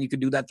lineup. I mean, you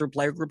could do that through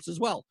player groups as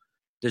well.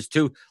 There's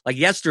 2, like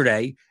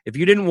yesterday, if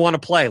you didn't want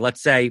to play,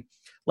 let's say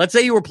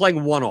you were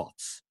playing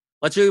one-offs.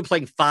 Let's say you were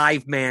playing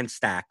 5-man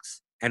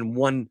stacks and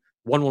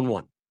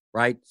 1-1-1,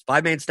 right?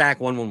 5-man stack,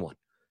 1-1-1.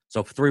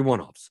 So 3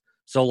 one-offs.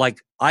 So,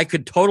 like, I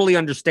could totally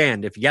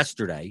understand if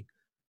yesterday,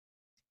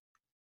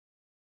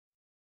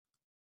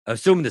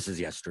 assume this is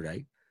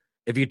yesterday,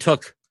 if you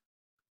took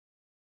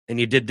and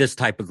you did this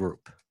type of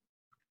group,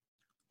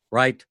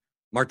 right?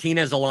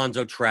 Martinez,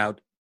 Alonso,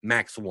 Trout,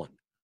 max 1.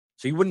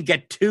 So you wouldn't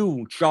get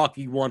 2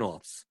 chalky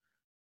one-offs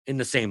in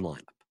the same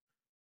lineup,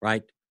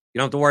 right? You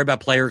don't have to worry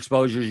about player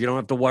exposures. You don't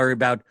have to worry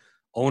about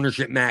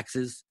ownership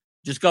maxes.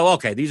 Just go,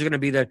 okay, these are going to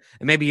be and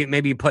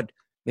maybe you put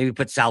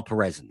Sal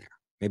Perez in there.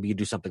 Maybe you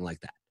do something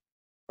like that,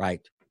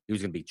 right? He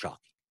was going to be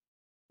chalky.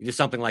 You do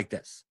something like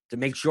this to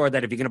make sure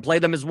that if you're going to play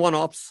them as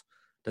one-offs,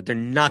 that they're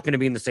not going to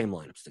be in the same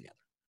lineups together,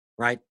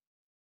 right?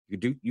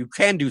 You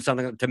can do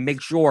something to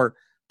make sure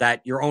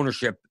that your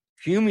ownership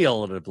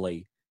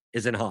cumulatively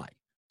isn't high.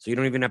 So you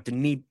don't even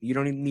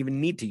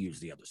need to use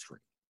the other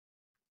screen.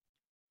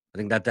 I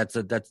think that's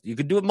you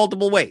could do it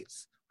multiple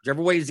ways.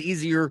 Whichever way is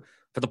easier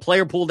for the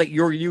player pool that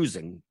you're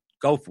using,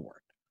 go for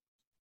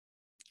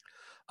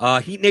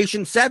it. Heat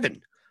Nation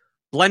 7.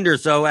 Blender.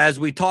 So as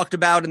we talked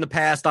about in the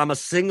past, I'm a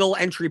single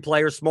entry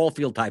player, small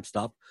field type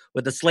stuff.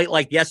 With a slate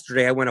like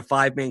yesterday, I went a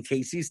 5-man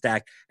KC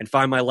stack and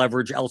find my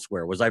leverage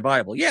elsewhere. Was I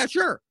viable? Yeah,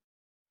 sure.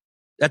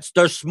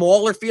 There's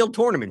smaller field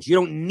tournaments. You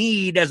don't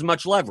need as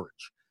much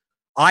leverage.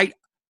 I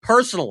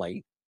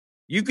personally,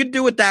 you could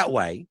do it that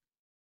way,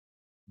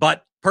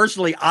 but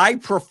personally, I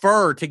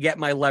prefer to get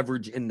my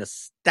leverage in the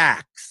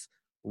stacks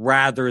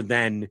rather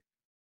than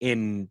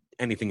in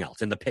anything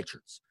else, in the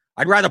pitchers.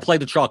 I'd rather play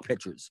the chalk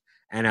pitchers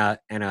and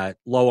a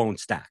low-owned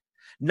stack.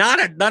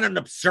 Not an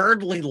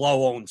absurdly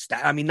low-owned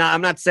stack. I mean,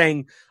 I'm not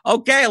saying,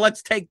 okay,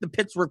 let's take the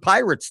Pittsburgh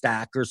Pirates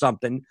stack or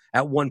something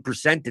at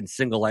 1% in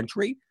single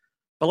entry.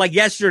 But like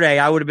yesterday,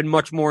 I would have been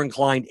much more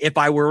inclined if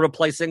I were to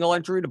play single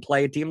entry to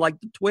play a team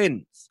like the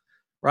Twins,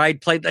 right?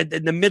 Play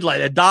in the midline,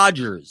 the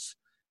Dodgers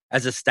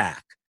as a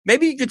stack.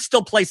 Maybe you could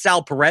still play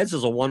Sal Perez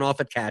as a one-off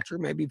at catcher.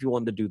 Maybe if you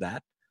wanted to do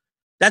that.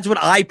 That's what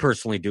I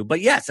personally do.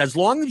 But yes, as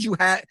long as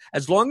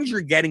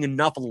you're getting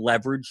enough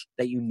leverage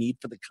that you need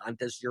for the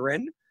contest you're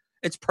in,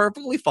 it's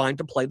perfectly fine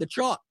to play the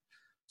chalk.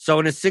 So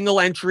in a single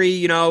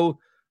entry,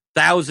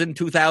 1,000,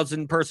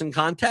 2,000 person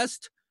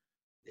contest,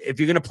 if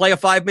you're going to play a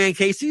 5-man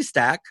KC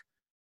stack,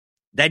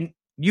 then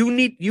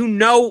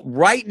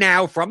right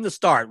now from the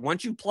start,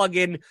 once you plug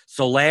in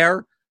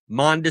Soler,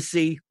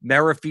 Mondesi,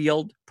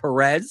 Merrifield,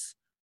 Perez,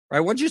 right?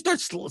 Once you start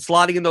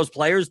slotting in those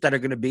players that are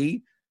going to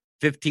be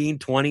 15,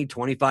 20,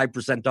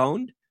 25%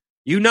 owned,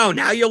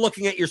 now you're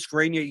looking at your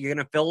screen, you're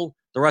going to fill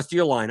the rest of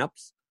your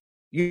lineups.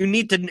 You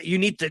need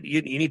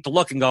to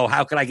look and go,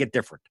 how can I get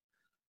different?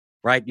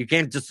 Right? You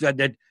can't just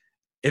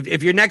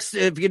if your next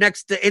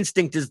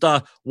instinct is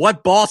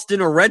what Boston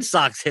or Red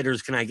Sox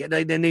hitters can I get,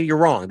 then you're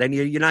wrong. Then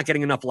you're not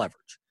getting enough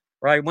leverage.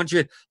 Right? Once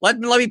you let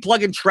me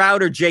plug in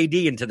Trout or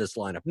JD into this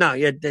lineup. No,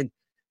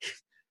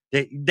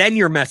 then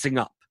you're messing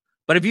up.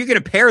 But if you're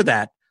going to pair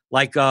that,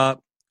 like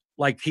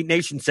Heat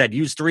Nation said,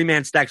 use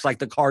 3-man stacks like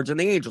the Cards and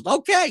the Angels.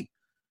 Okay,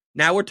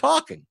 now we're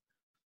talking.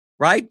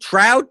 right?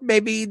 Trout,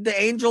 maybe the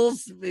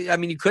Angels. I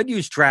mean, you could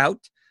use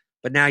Trout,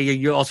 but now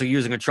you're also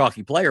using a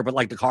chalky player. But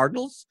like the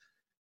Cardinals,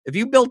 if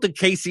you built a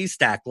KC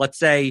stack, let's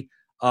say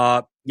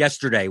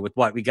yesterday with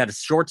what? We got a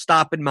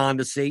shortstop in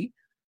Mondesi.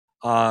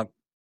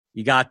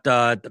 You got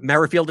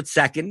Merrifield at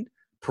second,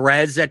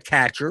 Perez at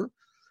catcher.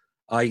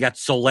 You got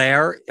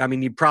Soler. I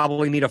mean, you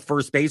probably need a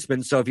first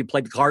baseman. So if you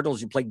played the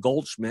Cardinals, you play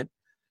Goldschmidt.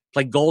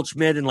 Play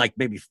Goldschmidt and like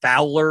maybe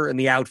Fowler in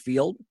the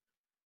outfield.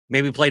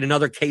 Maybe played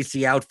another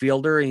KC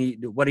outfielder.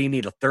 And what do you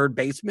need? A third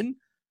baseman?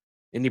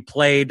 And you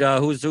played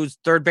who's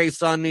third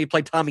base on? You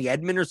played Tommy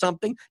Edman or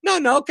something?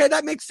 No. Okay,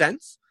 that makes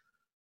sense.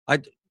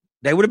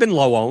 They would have been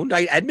low owned.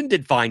 Edman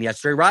did fine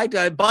yesterday,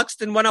 right?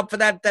 Buxton went up for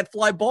that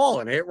fly ball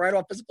and hit right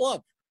off his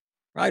glove,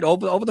 right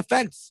over the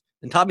fence.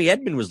 And Tommy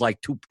Edman was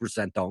like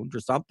 2% owned or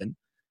something,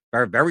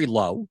 very very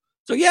low.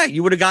 So yeah,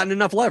 you would have gotten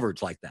enough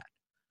leverage like that.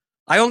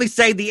 I only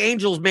say the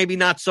Angels maybe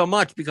not so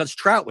much because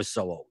Trout was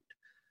so owned.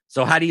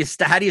 So how do you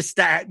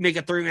make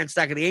a 3-man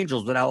stack of the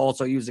Angels without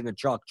also using a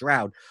chalk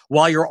Trout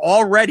while you're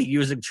already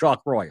using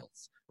chalk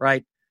Royals,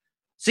 right?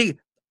 See,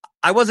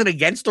 I wasn't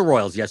against the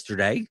Royals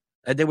yesterday.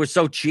 They were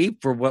so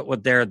cheap for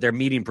what their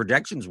median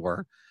projections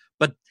were.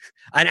 But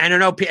I don't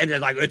know, and they're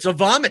like, it's a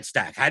vomit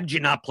stack. How did you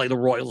not play the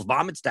Royals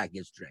vomit stack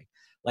yesterday?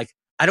 Like,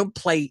 I don't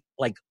play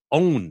like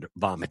owned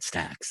vomit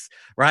stacks,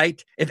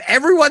 right? If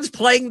everyone's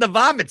playing the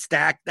vomit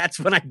stack, that's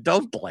when I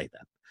don't play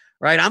them,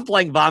 right? I'm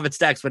playing vomit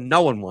stacks when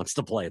no one wants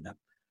to play them,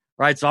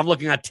 right? So I'm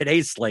looking at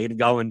today's slate and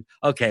going,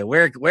 okay,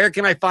 where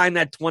can I find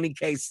that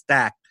 20K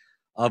stack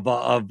of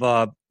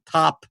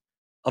top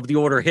of the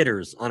order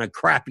hitters on a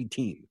crappy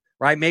team,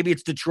 right? Maybe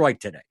it's Detroit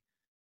today.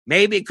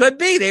 Maybe it could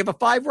be. They have a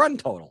 5-run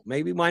total.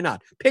 Maybe why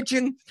not?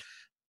 Pitching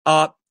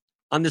on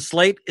the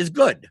slate is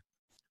good.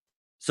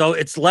 So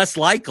it's less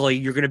likely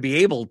you're going to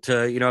be able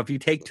to, if you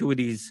take two of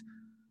these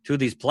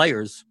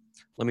players,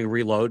 let me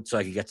reload so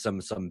I can get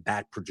some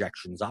bat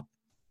projections up,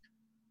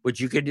 which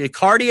you could,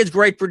 Cardi is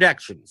great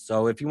projections.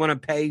 So if you want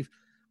to pay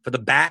for the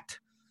bat,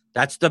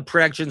 that's the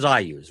projections I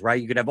use,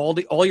 right? You could have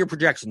all your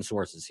projection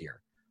sources here,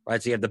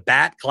 right? So you have the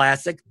bat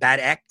classic, bat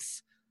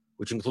X,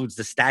 which includes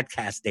the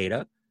StatCast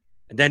data.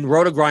 And then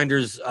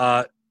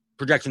RotoGrinders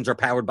projections are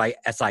powered by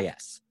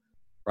SIS,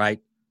 right?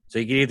 So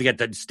you can either get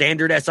the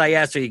standard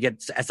SIS or you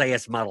get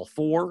SIS Model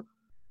 4.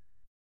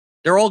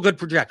 They're all good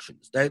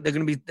projections. They're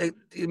going to be,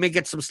 you may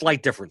get some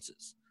slight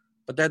differences,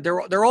 but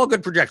they're all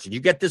good projections. You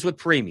get this with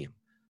premium.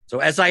 So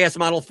SIS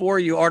Model 4,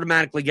 you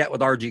automatically get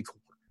with RG Core,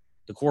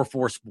 the Core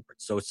 4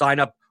 Sports. So sign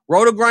up,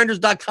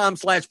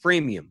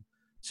 rotogrinders.com/premium.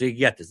 So you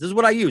get this. This is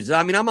what I use.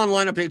 I mean, I'm on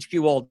Lineup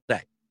HQ all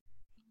day.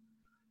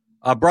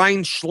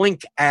 Brian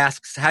Schlink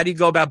asks, how do you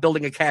go about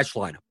building a cash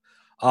lineup?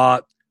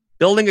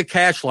 Building a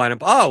cash lineup.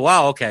 Oh,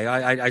 wow. Okay.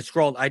 I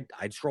scrolled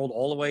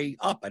all the way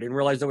up. I didn't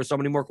realize there were so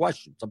many more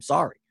questions.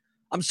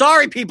 I'm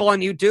sorry, people on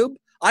YouTube.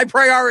 I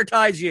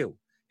prioritize you.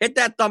 Hit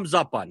that thumbs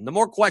up button. The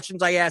more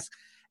questions I ask,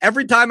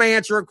 every time I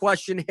answer a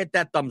question, hit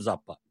that thumbs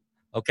up button.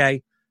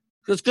 Okay?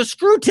 Because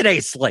screw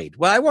today's slate.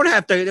 Well, I won't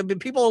have to.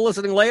 People are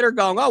listening later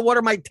going, oh, what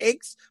are my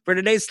takes for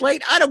today's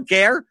slate? I don't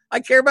care.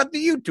 I care about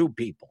the YouTube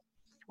people.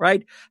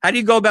 Right? How do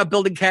you go about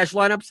building cash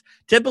lineups?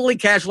 Typically,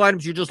 cash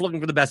lineups, you're just looking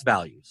for the best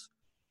values.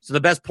 So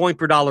the best point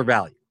per dollar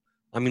value.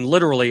 I mean,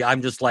 literally,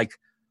 I'm just like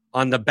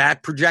on the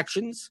bat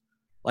projections,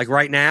 like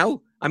right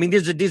now. I mean,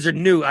 these are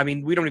new. I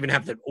mean, we don't even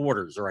have the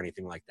orders or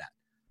anything like that.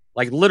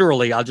 Like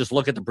literally, I'll just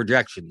look at the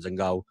projections and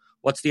go,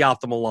 what's the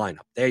optimal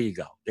lineup? There you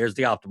go. There's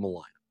the optimal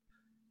lineup.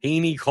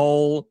 Heaney,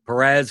 Cole,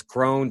 Perez,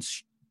 Crone,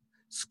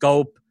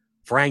 Scope,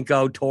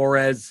 Franco,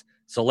 Torres,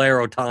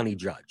 Soler, Ohtani,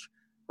 Judge,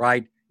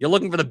 right? You're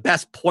looking for the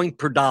best point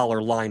per dollar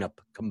lineup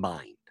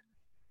combined.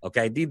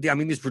 Okay, I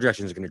mean, these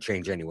projections are going to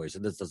change anyway, so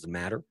this doesn't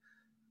matter.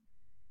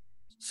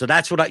 So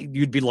that's what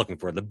you'd be looking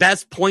for. The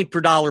best point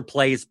per dollar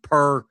plays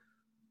per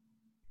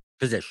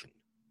position.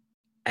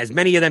 As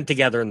many of them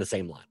together in the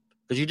same line.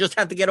 Because you just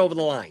have to get over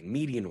the line,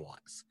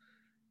 median-wise.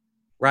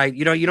 Right?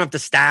 You don't have to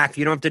stack.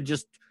 You don't have to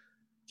just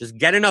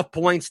get enough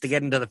points to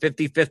get into the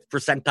 55th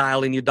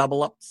percentile in your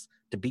double-ups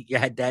to beat your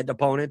head-to-head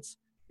opponents.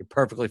 You're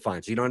perfectly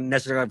fine. So you don't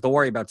necessarily have to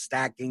worry about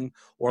stacking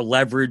or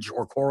leverage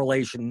or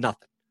correlation,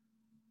 nothing.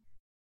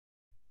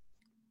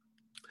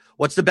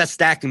 What's the best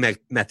stacking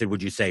method,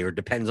 would you say? Or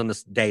depends on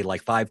the day,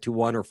 like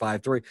 5-2-1 or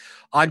 5-3?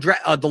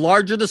 The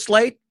larger the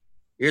slate,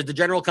 here's the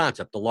general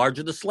concept. The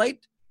larger the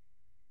slate,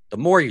 the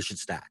more you should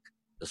stack.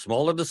 The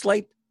smaller the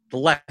slate, the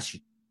less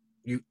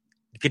you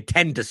could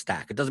tend to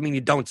stack. It doesn't mean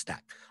you don't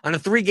stack. On a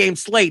 3-game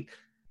slate,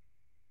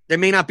 there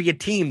may not be a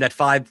team that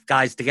 5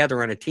 guys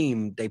together on a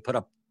team, they put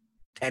up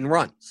 10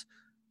 runs.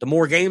 The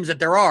more games that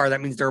there are,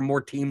 that means there are more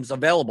teams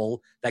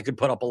available that could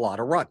put up a lot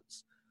of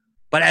runs.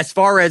 But as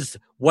far as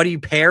what do you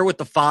pair with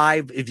the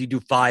 5, if you do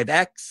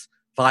 5X,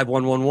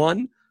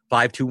 5-1-1-1,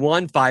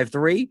 5-2-1,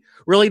 5-3,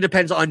 really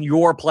depends on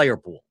your player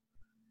pool.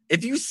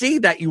 If you see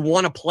that you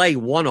want to play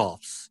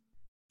one-offs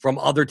from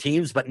other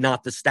teams but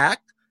not the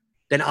stack,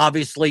 then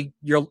obviously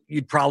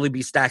you'd probably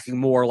be stacking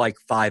more like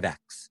 5X,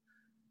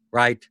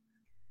 right?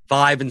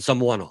 5 and some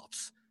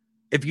one-offs.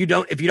 If you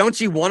don't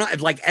see one,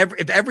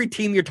 if every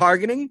team you're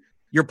targeting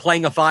you're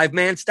playing a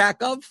 5-man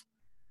stack of,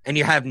 and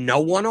you have no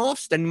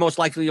one-offs, then most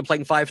likely you're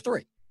playing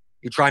 5-3.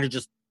 You're trying to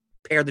just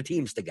pair the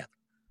teams together,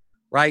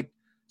 right?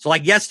 So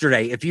like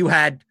yesterday, if you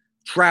had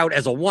Trout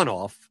as a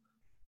one-off,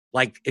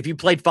 like if you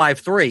played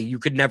 5-3, you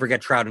could never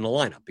get Trout in the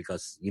lineup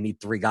because you need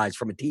 3 guys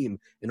from a team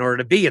in order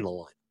to be in the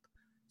lineup.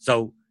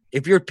 So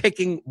if you're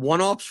picking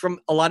one-offs from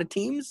a lot of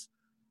teams,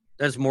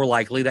 then it's more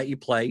likely that you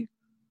play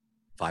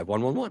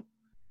 5-1-1-1.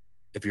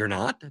 If you're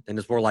not, then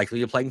it's more likely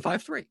you're playing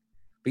 5-3.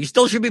 But you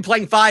still should be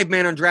playing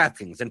 5-man on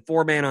DraftKings and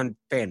 4-man on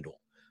FanDuel,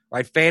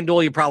 right?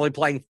 FanDuel, you're probably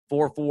playing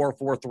 4-4,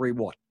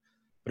 4-3-1.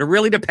 But it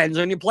really depends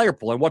on your player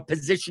pool and what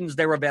positions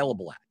they're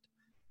available at,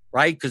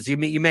 right? Because you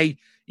may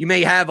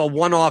have a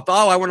one-off,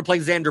 I want to play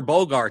Xander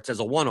Bogaerts as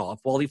a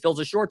one-off. Well, he fills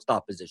a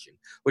shortstop position,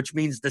 which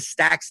means the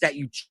stacks that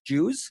you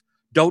choose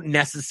don't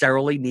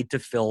necessarily need to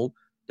fill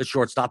the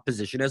shortstop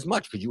position as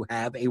much because you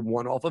have a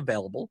one-off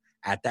available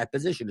at that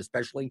position,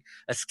 especially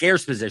a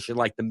scarce position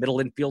like the middle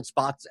infield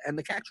spots and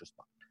the catcher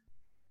spot.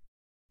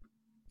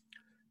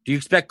 Do you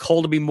expect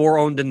Cole to be more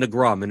owned than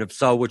DeGrom? And if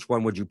so, which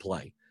one would you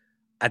play?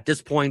 At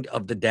this point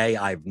of the day,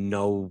 I have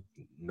no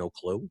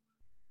clue.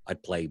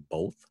 I'd play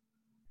both.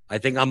 I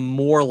think I'm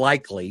more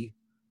likely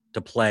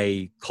to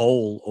play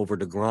Cole over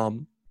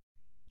DeGrom,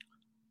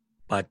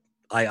 but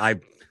I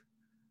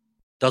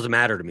doesn't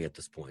matter to me at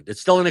this point.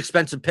 It's still an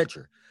expensive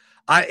pitcher.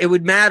 It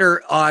would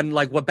matter on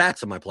like what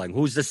bats am I playing?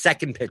 Who's the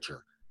second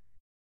pitcher?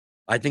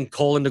 I think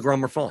Cole and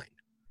DeGrom are fine.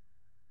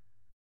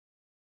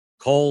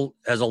 Cole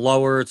has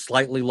a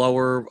slightly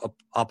lower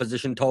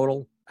opposition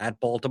total at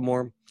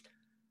Baltimore.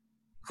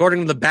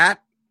 According to the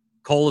bat,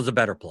 Cole is a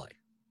better play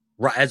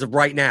as of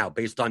right now,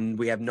 based on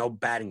we have no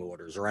batting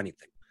orders or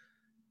anything.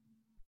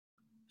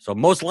 So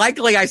most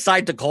likely I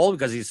side to Cole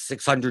because he's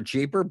 $600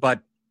 cheaper, but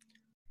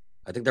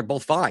I think they're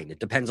both fine. It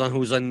depends on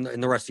who's in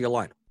the rest of your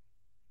lineup.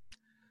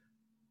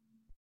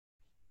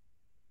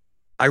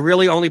 I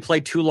really only play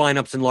 2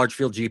 lineups in large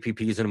field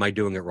GPPs, and am I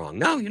doing it wrong?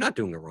 No, you're not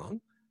doing it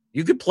wrong.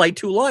 You could play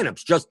 2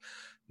 lineups. Just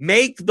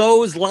make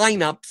those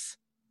lineups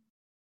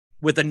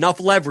with enough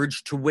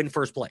leverage to win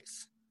first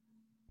place.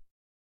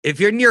 If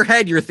you're in your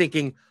head, you're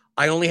thinking,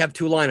 I only have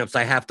 2 lineups,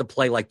 I have to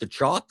play like the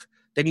chalk,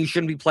 then you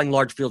shouldn't be playing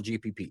large field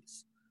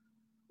GPPs.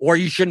 Or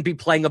you shouldn't be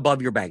playing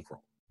above your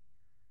bankroll.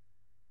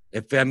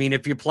 If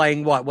you're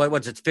playing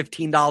what's it,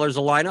 $15 a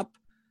lineup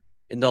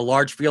in the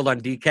large field on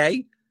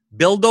DK,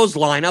 build those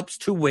lineups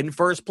to win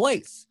first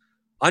place.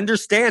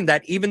 Understand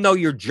that even though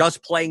you're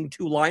just playing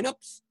 2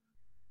 lineups,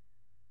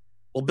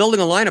 well, building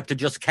a lineup to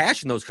just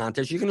cash in those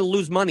contests, you're going to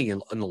lose money in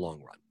the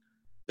long run.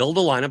 Build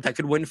a lineup that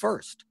could win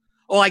first.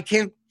 Oh, I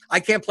can't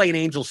play an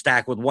Angel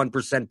stack with 1%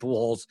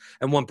 Pujols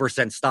and 1%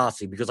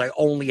 Stassi because I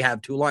only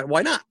have 2 lineups.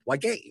 Why not? Why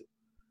can't you?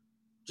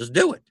 Just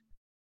do it.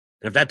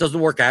 And if that doesn't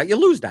work out, you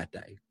lose that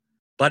day.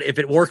 But if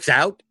it works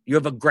out, you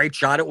have a great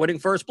shot at winning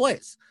first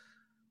place.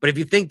 But if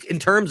you think in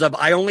terms of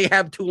I only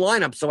have 2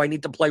 lineups, so I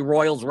need to play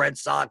Royals, Red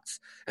Sox,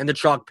 and the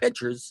chalk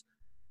pitchers,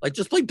 like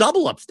just play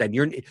double ups then.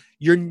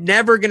 You're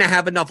never going to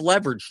have enough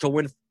leverage to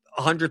win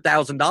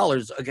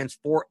 $100,000 against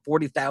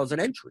 40,000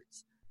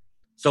 entries.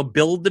 So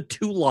build the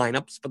 2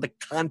 lineups for the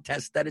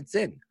contest that it's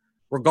in,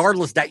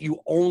 regardless that you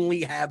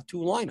only have 2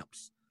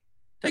 lineups.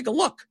 Take a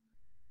look,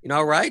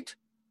 right?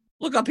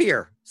 Look up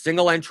here,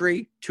 single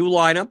entry, 2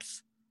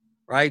 lineups,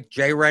 right?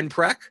 J.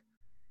 Renprek.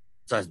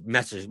 It's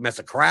a mess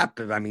of crap.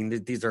 I mean,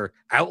 these are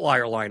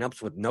outlier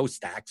lineups with no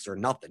stacks or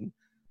nothing.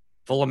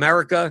 Full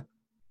America.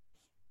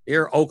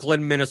 Here,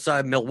 Oakland,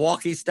 Minnesota,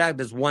 Milwaukee stack.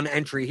 There's 1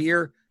 entry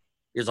here.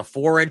 Here's a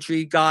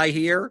 4-entry guy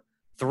here.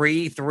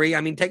 3.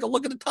 I mean, take a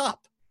look at the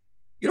top.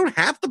 You don't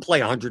have to play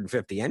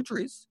 150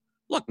 entries.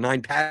 Look,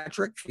 9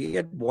 Patrick, he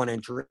had 1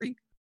 entry,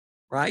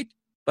 right?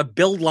 But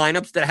build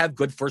lineups that have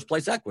good first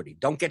place equity.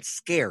 Don't get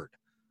scared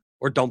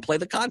or don't play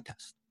the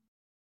contest.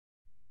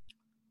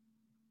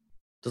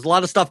 There's a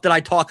lot of stuff that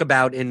I talk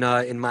about in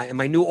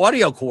my new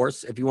audio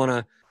course. If you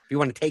want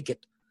to take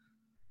it,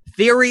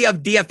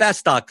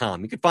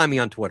 theoryofdfs.com. You can find me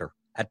on Twitter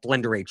at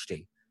BlenderHD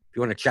if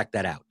you want to check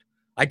that out.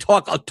 I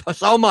talk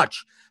so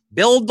much.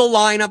 Build the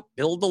lineup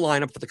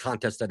for the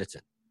contest that it's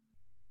in.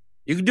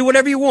 You can do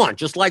whatever you want,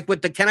 just like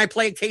with the can I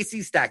play a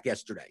KC stack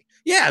yesterday?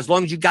 Yeah, as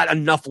long as you got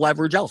enough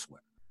leverage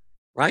elsewhere,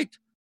 right?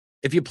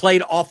 If you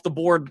played off the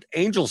board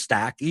Angel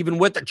stack, even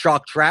with the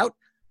chalk Trout,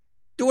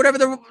 do whatever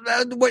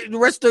the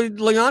rest of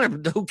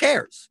Leon, who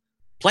cares?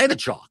 Play the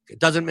chalk. It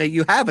doesn't make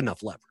you have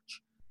enough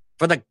leverage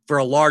for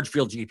a large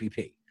field GPP.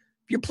 If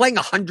you're playing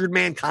a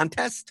 100-man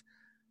contest,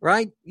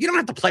 right? You don't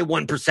have to play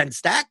 1%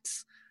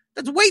 stacks.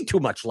 That's way too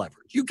much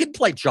leverage. You can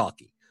play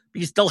chalky,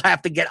 but you still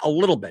have to get a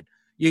little bit.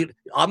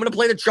 I'm going to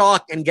play the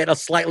chalk and get a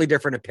slightly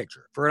different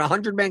picture. For a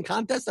 100-man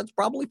contest, that's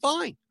probably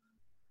fine.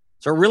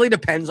 So it really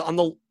depends on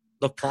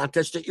the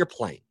contest that you're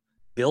playing.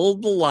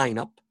 Build the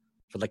lineup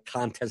for the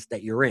contest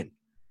that you're in.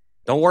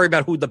 Don't worry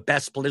about who the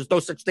best play. There's no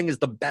such thing as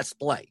the best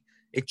play.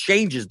 It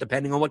changes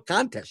depending on what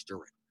contest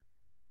you're in.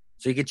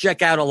 So you can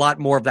check out a lot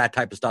more of that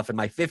type of stuff in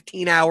my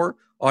 15-hour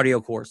audio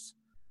course,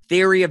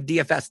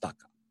 theoryofdfs.com.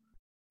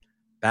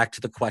 Back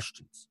to the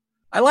questions.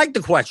 I like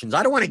the questions.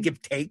 I don't want to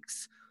give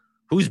takes.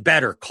 Who's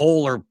better,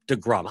 Cole or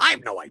DeGrom? I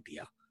have no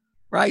idea,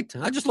 right?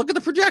 I just look at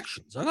the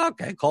projections.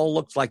 Okay, Cole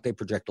looks like they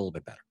project a little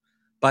bit better.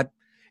 But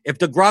if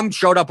DeGrom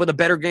showed up with a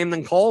better game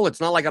than Cole,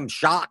 it's not like I'm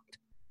shocked,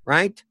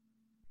 right?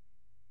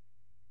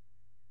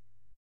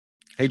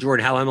 Hey,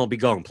 Jordan, how MLB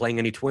going? Playing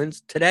any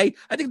Twins today?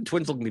 I think the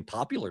Twins are going to be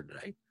popular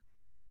today.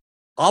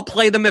 I'll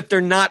play them if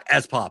they're not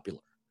as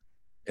popular.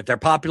 If they're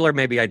popular,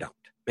 maybe I don't.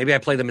 Maybe I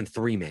play them in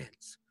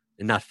 3-mans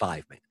and not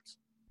 5-mans.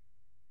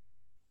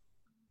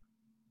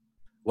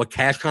 What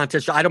cash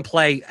contest? I don't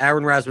play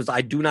Aaron Rasmus.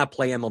 I do not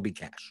play MLB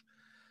Cash.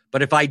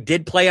 But if I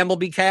did play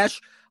MLB Cash,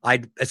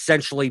 I'd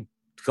essentially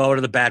go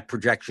to the bat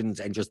projections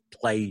and just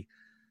play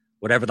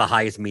whatever the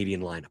highest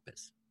median lineup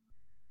is.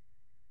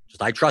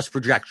 Just I trust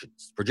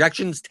projections.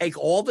 Projections take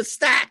all the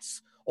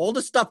stats, all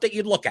the stuff that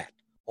you'd look at,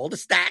 all the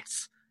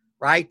stats,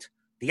 right?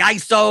 The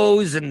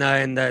ISOs and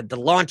the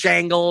launch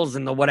angles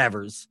and the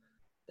whatevers,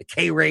 the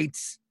K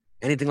rates,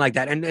 anything like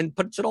that, and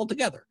puts it all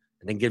together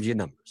and then gives you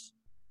numbers.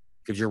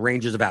 Gives you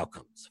ranges of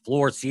outcomes,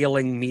 floor,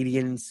 ceiling,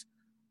 medians,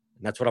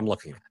 and that's what I'm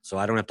looking at. So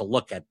I don't have to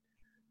look at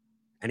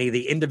any of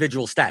the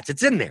individual stats.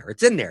 It's in there.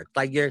 It's in there. It's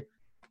like you're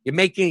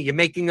making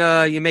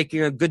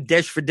a good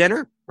dish for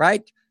dinner,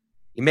 right?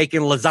 You're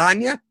making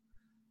lasagna,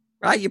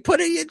 right? You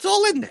put it. It's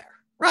all in there,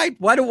 right?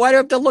 Why do I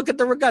have to look at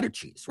the regatta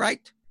cheese,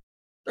 right?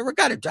 The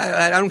regatta.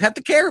 I don't have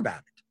to care about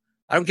it.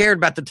 I don't care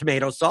about the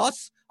tomato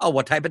sauce. Oh,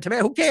 what type of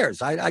tomato? Who cares?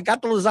 I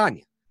got the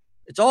lasagna.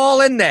 It's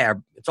all in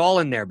there. It's all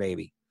in there,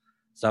 baby.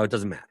 So it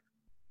doesn't matter.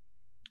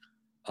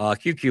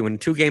 QQ, in a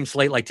 2-game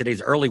slate like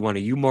today's early one, are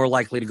you more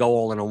likely to go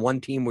all in on one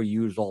team or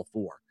use all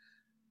 4?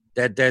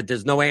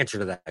 There's no answer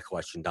to that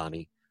question,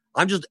 Donnie.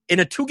 I'm just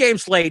in a 2-game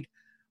slate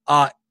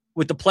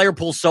with the player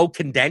pool so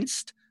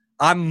condensed.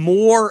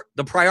 The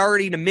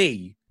priority to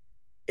me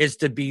is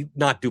to be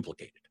not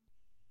duplicated,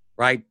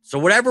 right? So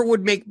whatever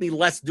would make me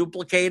less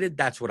duplicated,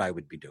 that's what I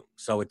would be doing.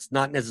 So it's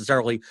not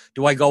necessarily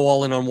do I go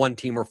all in on one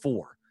team or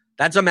 4.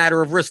 That's a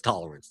matter of risk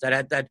tolerance.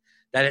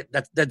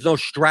 There's no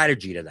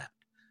strategy to that.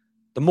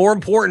 The more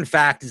important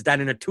fact is that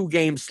in a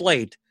 2-game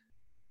slate,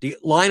 the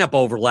lineup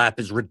overlap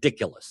is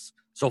ridiculous.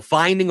 So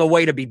finding a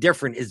way to be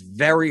different is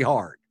very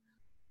hard.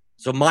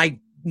 So my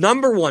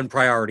number one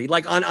priority,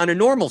 like on a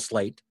normal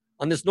slate,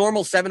 on this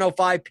normal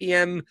 7:05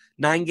 p.m.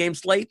 9-game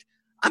slate,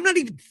 I'm not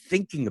even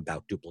thinking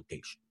about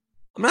duplication.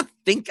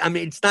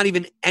 It's not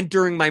even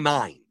entering my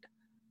mind.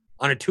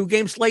 On a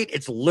 2-game slate,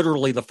 it's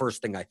literally the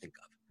first thing I think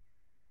of.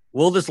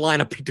 Will this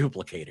lineup be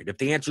duplicated? If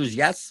the answer is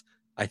yes,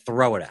 I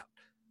throw it out.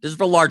 This is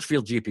for large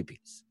field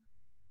GPPs.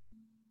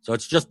 So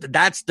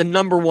that's the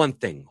number one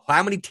thing.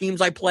 How many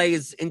teams I play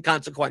is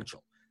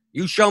inconsequential.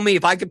 You show me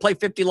if I could play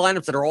 50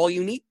 lineups that are all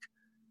unique,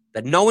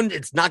 that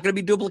it's not going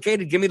to be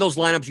duplicated. Give me those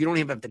lineups. You don't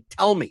even have to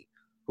tell me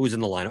who's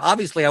in the lineup.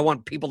 Obviously, I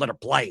want people that are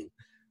playing,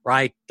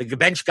 right? The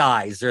bench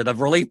guys or the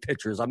relief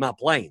pitchers. I'm not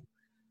playing.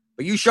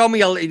 But you show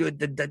me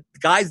the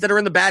guys that are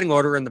in the batting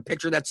order and the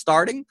pitcher that's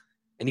starting,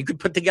 and you could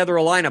put together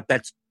a lineup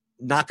that's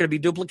not going to be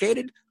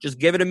duplicated. Just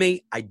give it to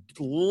me. I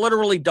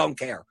literally don't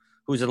care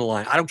who's in the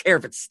line. I don't care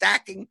if it's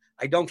stacking.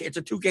 I don't care. It's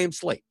a 2-game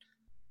slate.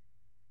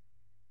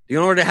 In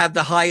order to have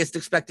the highest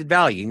expected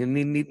value, you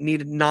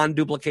need a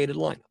non-duplicated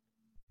lineup.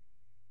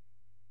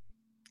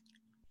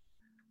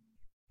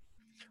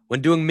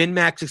 When doing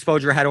min-max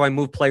exposure, how do I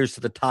move players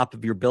to the top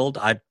of your build?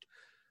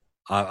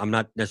 I'm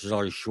not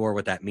necessarily sure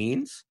what that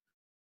means.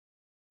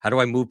 How do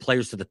I move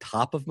players to the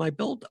top of my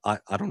build? I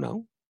don't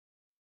know.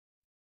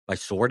 By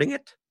sorting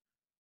it?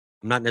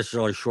 I'm not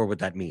necessarily sure what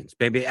that means.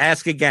 Maybe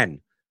ask again.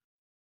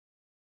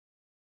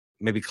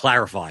 Maybe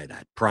clarify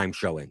that. Prime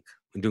Show Inc.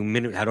 When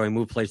doing how do I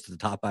move players to the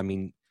top? I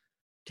mean,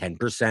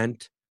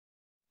 10%,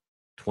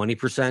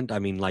 20%. I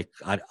mean,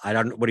 I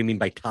don't know. What do you mean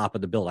by top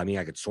of the build? I mean,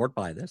 I could sort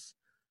by this.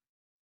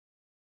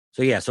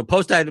 So yeah, so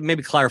post that,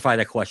 maybe clarify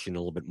that question a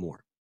little bit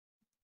more.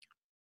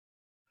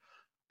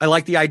 I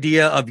like the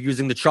idea of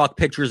using the chalk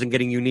pitchers and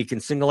getting unique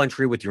in single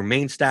entry with your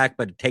main stack,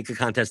 but take a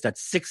contest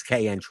that's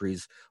 6K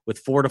entries with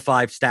 4 to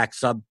 5 stack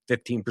sub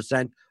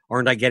 15%.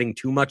 Aren't I getting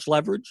too much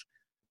leverage?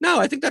 No,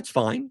 I think that's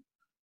fine.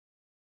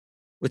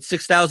 With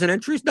 6,000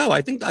 entries? No,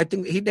 I think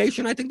Heat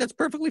Nation, I think that's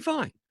perfectly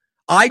fine.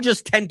 I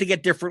just tend to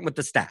get different with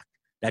the stack.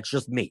 That's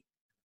just me.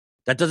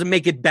 That doesn't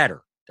make it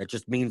better. That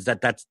just means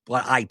that that's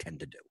what I tend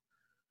to do.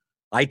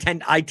 I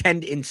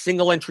tend in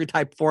single entry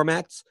type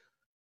formats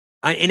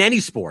in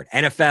any sport,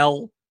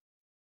 NFL,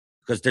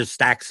 because there's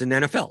stacks in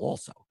NFL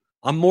also.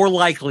 I'm more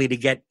likely to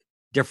get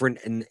different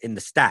in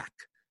the stack.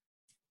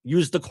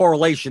 Use the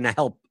correlation to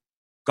help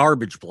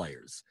garbage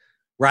players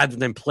rather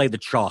than play the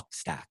chalk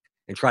stack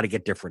and try to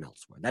get different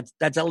elsewhere.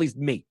 That's at least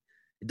me.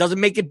 It doesn't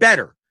make it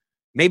better.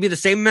 Maybe the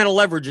same amount of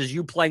leverage as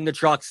you playing the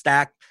chalk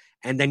stack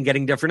and then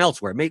getting different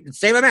elsewhere. Maybe the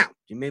same amount.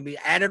 You maybe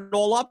add it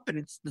all up and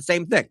it's the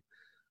same thing.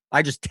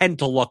 I just tend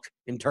to look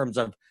in terms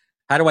of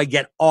how do I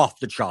get off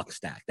the chalk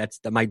stack? That's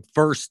my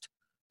first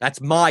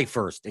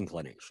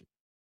inclination.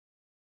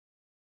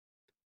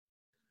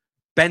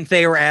 Ben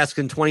Thayer asks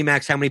in 20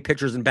 max, how many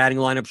pitchers and batting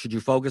lineups should you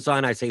focus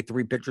on? I say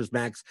 3 pitchers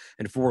max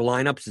and 4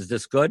 lineups. Is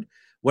this good?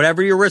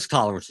 Whatever your risk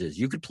tolerance is.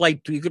 You could play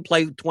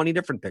 20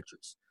 different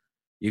pitchers.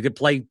 You could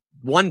play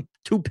 1,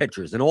 2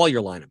 pitchers in all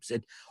your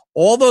lineups.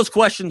 All those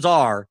questions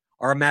are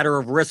a matter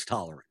of risk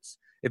tolerance.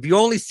 If you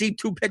only see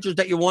 2 pitchers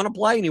that you want to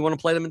play and you want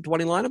to play them in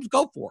 20 lineups,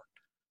 go for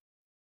it.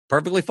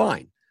 Perfectly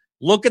fine.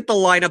 Look at the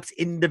lineups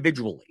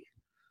individually.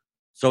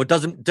 So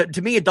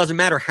to me, it doesn't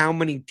matter how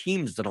many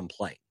teams that I'm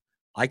playing.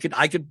 I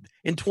could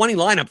in 20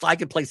 lineups, I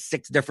could play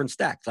 6 different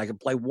stacks. I could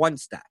play 1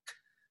 stack,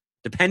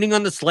 depending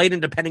on the slate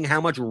and depending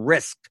how much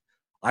risk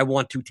I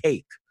want to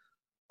take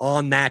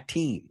on that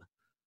team.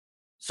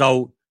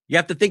 So you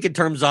have to think in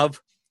terms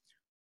of,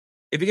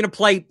 if you're going to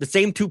play the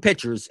same 2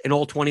 pitchers in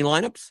all 20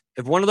 lineups,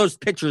 if one of those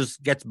pitchers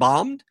gets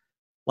bombed,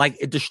 like,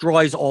 it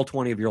destroys all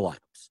 20 of your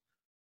lineups.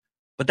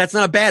 But that's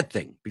not a bad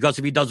thing, because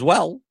if he does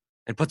well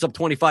and puts up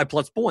 25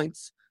 plus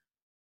points,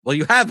 well,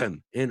 you have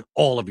him in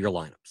all of your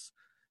lineups.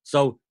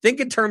 So think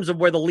in terms of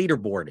where the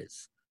leaderboard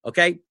is,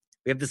 okay?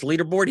 We have this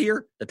leaderboard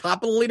here, the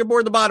top of the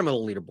leaderboard, the bottom of the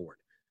leaderboard.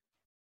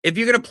 If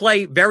you're going to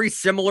play very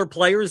similar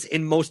players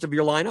in most of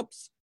your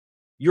lineups,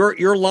 your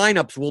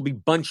lineups will be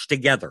bunched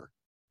together,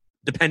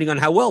 depending on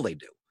how well they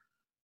do.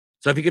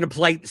 So if you're going to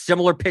play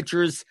similar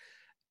pitchers,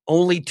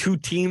 only 2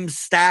 teams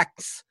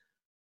stacks,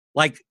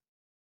 like,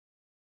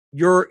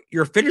 your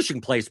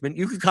finishing placement,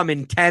 you could come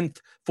in 10th,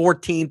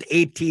 14th,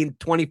 18th,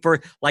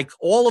 21st. Like,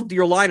 all of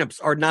your lineups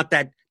are not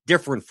that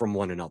different from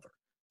one another.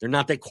 They're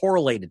not that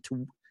correlated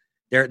to,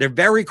 they're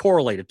very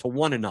correlated to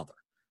one another.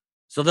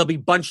 So they'll be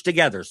bunched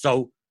together.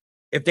 So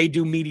if they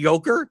do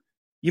mediocre,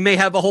 you may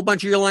have a whole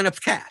bunch of your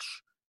lineups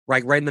cash,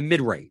 right in the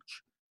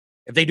mid-range.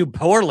 If they do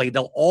poorly,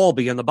 they'll all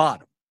be in the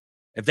bottom.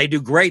 If they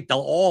do great, they'll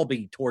all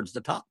be towards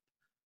the top.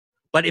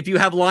 But if you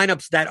have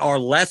lineups that are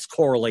less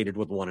correlated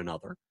with one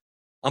another,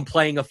 I'm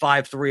playing a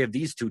 5-3 of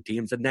these 2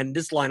 teams, and then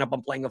this lineup,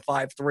 I'm playing a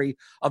 5-3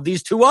 of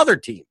these 2 other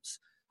teams.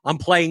 I'm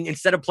playing,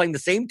 instead of playing the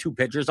same 2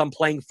 pitchers, I'm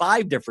playing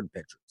 5 different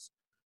pitchers.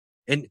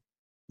 And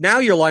now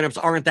your lineups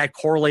aren't that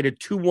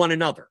correlated to one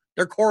another.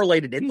 They're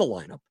correlated in the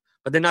lineup,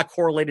 but they're not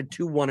correlated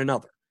to one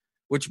another,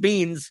 which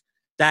means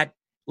that,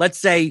 let's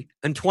say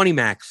in 20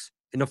 max,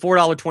 in the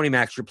 $4 20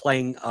 max, you're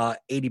playing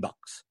 $80.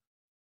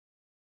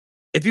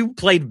 If you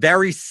played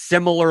very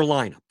similar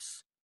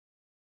lineups,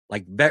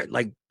 like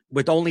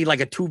with only like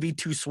a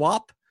 2v2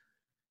 swap,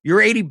 your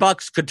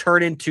 $80 could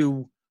turn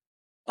into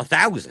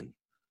 1,000,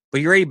 but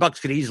your $80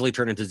 could easily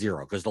turn into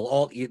 0, because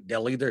they'll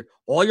either,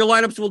 all your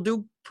lineups will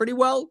do pretty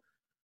well,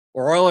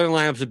 or all your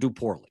lineups will do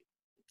poorly.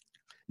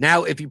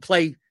 Now, if you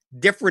play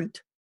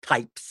different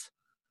types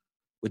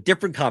with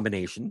different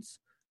combinations,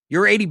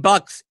 your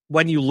 $80,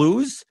 when you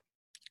lose,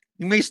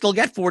 you may still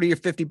get 40 or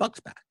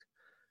 $50 back,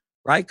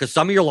 right? Because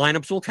some of your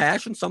lineups will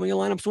cash and some of your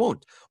lineups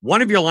won't.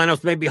 One of your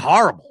lineups may be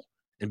horrible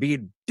and be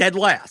dead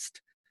last,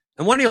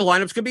 and one of your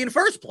lineups could be in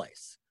first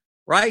place,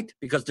 right?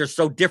 Because they're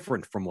so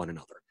different from one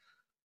another.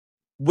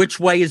 Which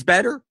way is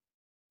better?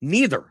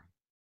 Neither.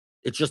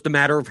 It's just a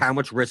matter of how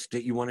much risk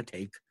that you want to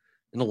take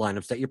in the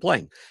lineups that you're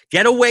playing.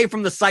 Get away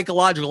from the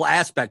psychological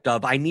aspect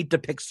of, I need to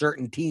pick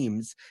certain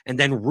teams and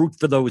then root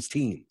for those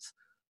teams.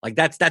 Like,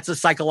 that's a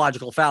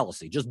psychological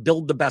fallacy. Just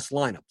build the best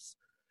lineups.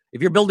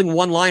 If you're building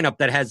one lineup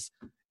that has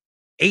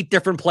 8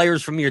 different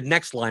players from your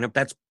next lineup,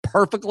 that's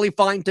perfectly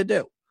fine to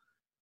do,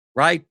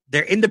 right?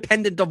 They're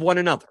independent of one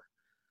another.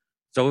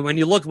 So when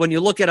you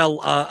look at a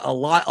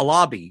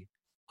lobby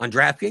on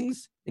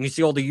DraftKings and you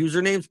see all the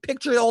usernames,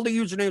 picture all the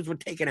usernames were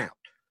taken out.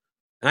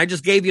 And I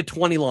just gave you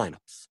 20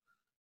 lineups.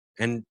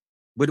 And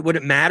would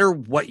it matter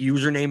what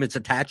username it's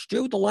attached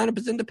to? The lineup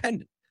is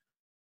independent.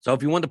 So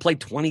if you want to play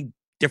 20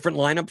 different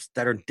lineups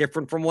that are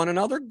different from one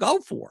another, go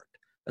for it.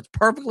 That's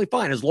perfectly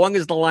fine, as long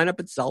as the lineup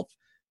itself,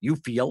 you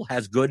feel,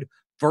 has good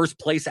first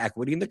place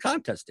equity in the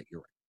contest that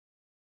you're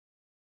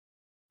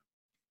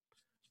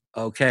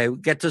in. Okay, we'll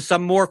get to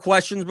some more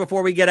questions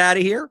before we get out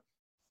of here.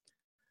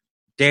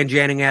 Dan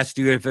Janning asked,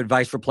 do you have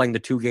advice for playing the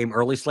 2-game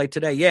early slate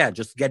today? Yeah,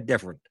 just get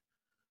different.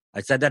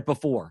 I said that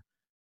before.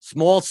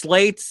 Small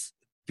slates,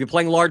 if you're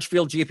playing large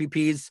field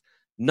GPPs,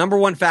 number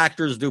one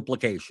factor is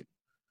duplication.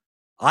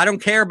 I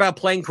don't care about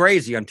playing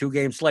crazy on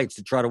 2-game slates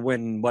to try to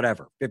win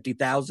whatever,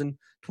 50,000,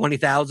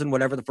 20,000,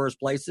 whatever the first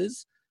place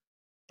is.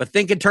 But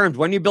think in terms,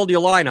 when you build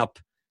your lineup,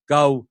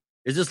 go,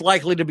 is this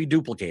likely to be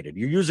duplicated?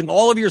 You're using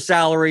all of your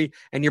salary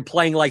and you're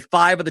playing like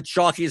 5 of the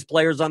chalkiest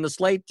players on the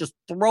slate. Just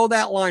throw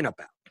that lineup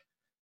out.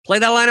 Play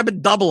that lineup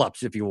in double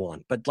ups if you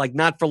want, but like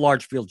not for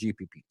large field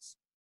GPPs.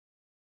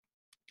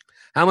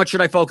 How much should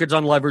I focus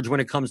on leverage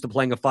when it comes to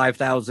playing a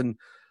 5,000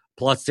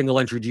 plus single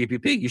entry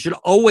GPP? You should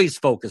always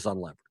focus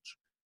on leverage.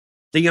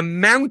 The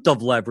amount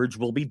of leverage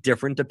will be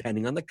different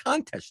depending on the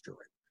contest you're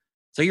in.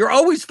 So you're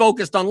always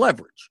focused on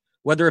leverage,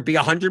 whether it be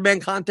a 100-man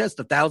contest,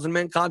 a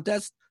 1,000-man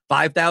contest,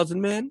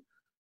 5,000-man.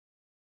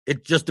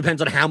 It just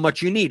depends on how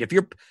much you need. If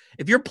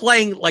you're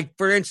playing, like,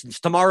 for instance,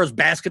 tomorrow's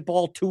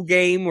basketball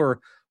 2-game or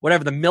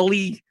whatever, the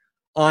Millie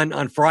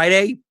on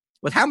Friday,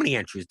 with how many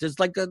entries? There's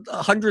like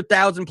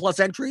 100,000 plus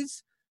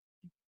entries.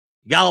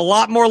 You got a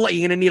lot more.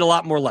 You're going to need a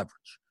lot more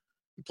leverage.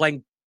 You're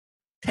playing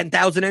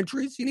 10,000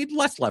 entries. You need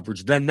less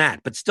leverage than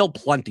that, but still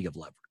plenty of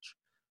leverage.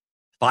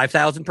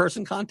 5,000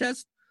 person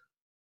contest.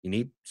 You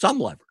need some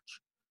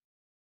leverage.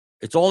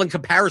 It's all in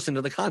comparison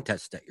to the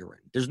contest that you're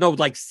in. There's no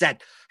like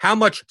set, how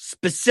much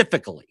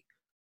specifically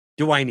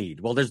do I need?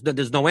 Well,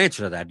 there's no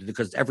answer to that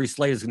because every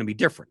slate is going to be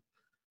different.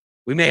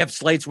 We may have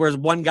slates where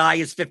one guy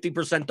is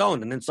 50%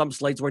 owned, and then some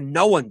slates where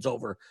no one's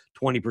over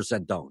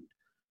 20% owned.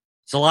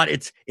 It's a lot.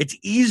 It's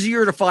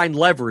easier to find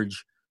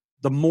leverage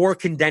the more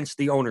condensed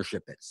the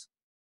ownership is.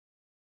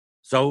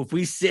 So if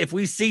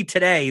we see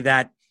today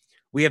that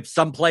we have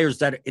some players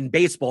that in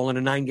baseball in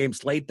a 9-game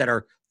slate that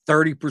are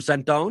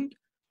 30% owned,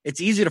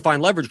 it's easy to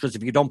find leverage because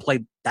if you don't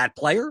play that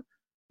player,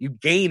 you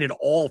gain it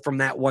all from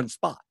that one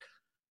spot.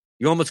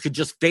 You almost could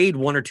just fade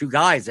one or two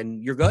guys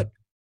and you're good,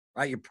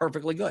 right? You're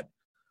perfectly good.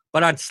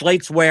 But on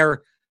slates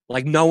where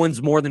like no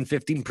one's more than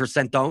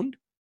 15% owned,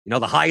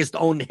 the highest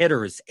owned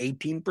hitter is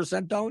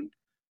 18% owned,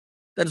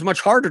 that is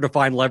much harder to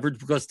find leverage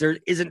because there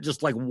isn't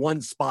just like one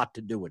spot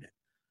to do it in.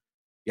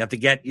 You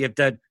have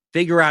to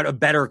figure out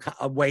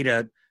a way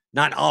to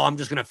not, I'm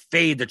just going to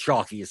fade the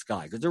chalkiest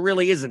guy because there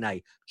really isn't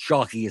a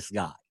chalkiest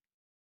guy.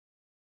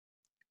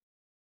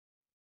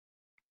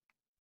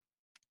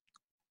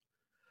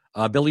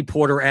 Billy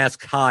Porter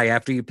asks, hi,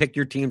 after you pick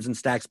your teams and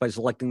stacks by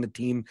selecting the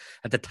team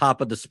at the top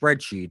of the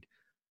spreadsheet,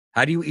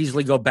 how do you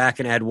easily go back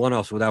and add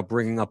one-offs without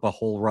bringing up a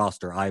whole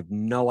roster? I have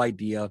no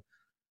idea.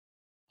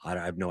 I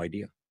have no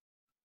idea.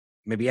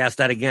 Maybe ask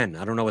that again.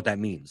 I don't know what that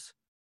means.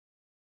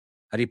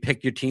 How do you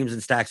pick your teams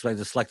and stacks by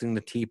selecting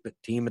the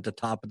team at the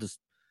top of this?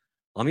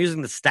 I'm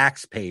using the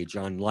stacks page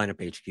on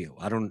Lineup HQ.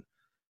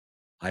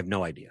 I have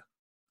no idea.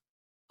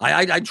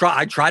 I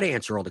try to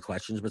answer all the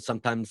questions, but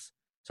sometimes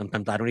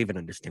I don't even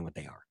understand what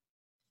they are.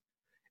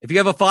 If you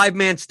have a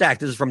 5-man stack,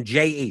 this is from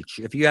JH.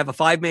 If you have a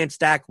 5-man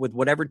stack with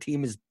whatever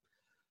team is,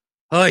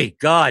 oh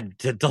God,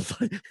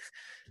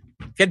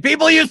 can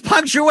people use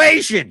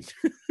punctuation?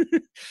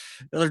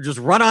 They'll just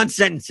run on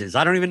sentences.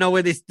 I don't even know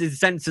where these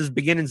sentences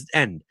begin and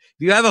end.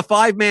 If you have a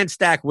 5-man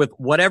stack with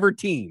whatever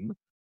team,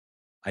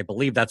 I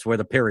believe that's where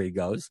the period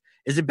goes.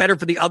 Is it better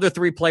for the other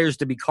 3 players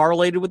to be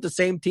correlated with the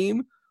same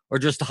team or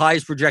just the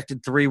highest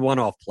projected 3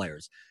 one-off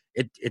players?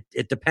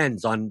 It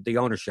depends on the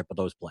ownership of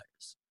those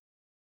players.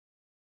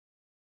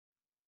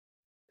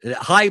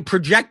 High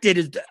projected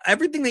is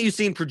everything that you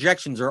see in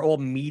projections are all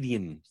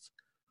medians.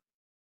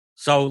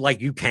 So like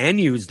you can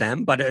use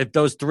them, but if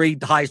those 3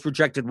 highest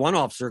projected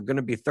one-offs are going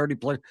to be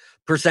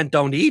 30%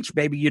 owned each,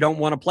 maybe you don't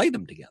want to play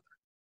them together.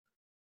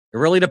 It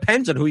really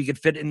depends on who you could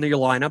fit into your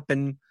lineup.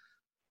 And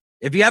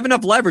if you have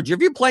enough leverage, if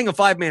you're playing a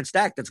 5-man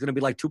stack that's going to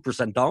be like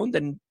 2% owned,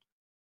 then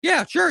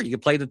yeah, sure, you can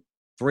play the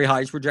 3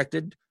 highest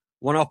projected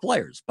one-off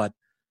players. But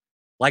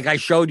like I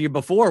showed you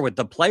before with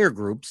the player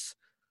groups,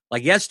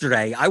 like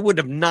yesterday, I would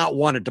have not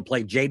wanted to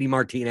play JD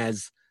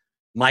Martinez,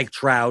 Mike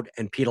Trout,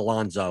 and Pete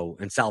Alonso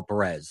and Sal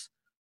Perez.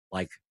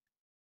 Like,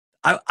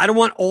 I don't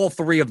want all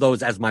 3 of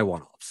those as my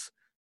one-offs.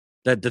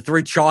 The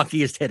 3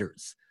 chalkiest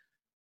hitters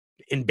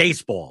in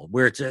baseball,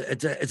 where it's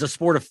a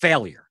sport of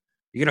failure.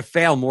 You're going to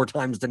fail more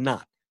times than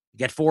not. You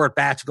get 4 at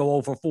bats,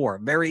 go 0 for 4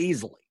 very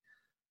easily.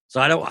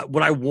 So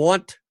would I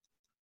want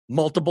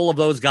multiple of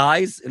those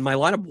guys in my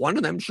lineup? One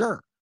of them,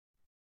 sure.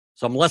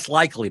 So I'm less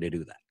likely to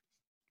do that.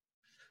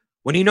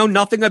 When you know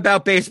nothing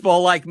about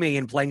baseball like me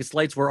and playing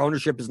slates where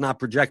ownership is not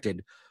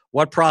projected,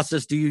 what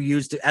process do you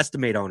use to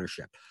estimate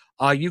ownership?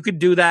 You could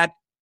do that.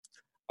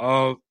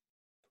 I'm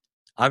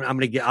going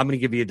to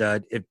give you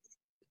the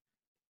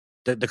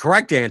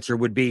correct answer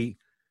would be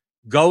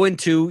go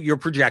into your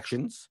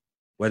projections,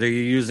 whether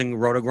you're using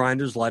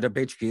RotoGrinders, Lineup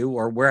HQ,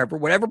 or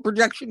whatever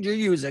projections you're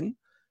using,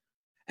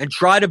 and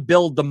try to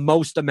build the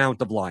most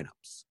amount of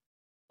lineups.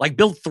 Like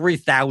build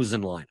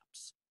 3,000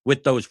 lineups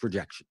with those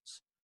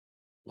projections.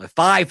 Like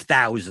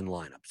 5,000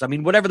 lineups. I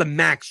mean, whatever the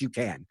max you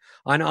can.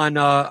 On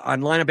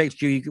Lineup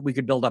HQ, we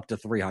could build up to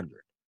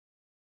 300.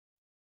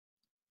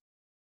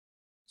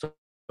 So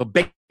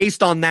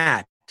based on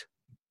that,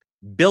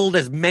 build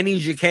as many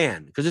as you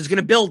can because it's going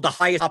to build the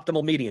highest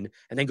optimal median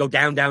and then go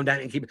down,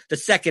 and keep the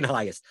second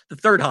highest, the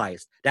third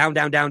highest, down,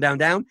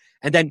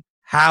 and then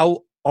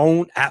how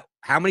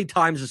many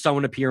times does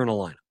someone appear in a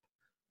lineup?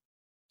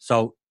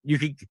 So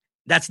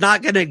that's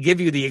not going to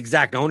give you the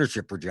exact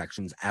ownership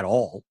projections at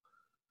all.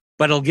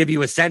 But it'll give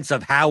you a sense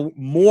of how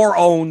more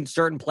owned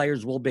certain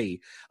players will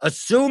be,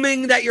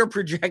 assuming that your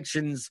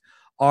projections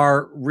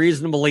are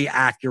reasonably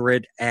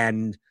accurate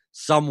and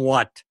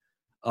somewhat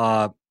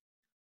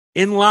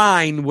in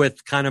line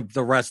with kind of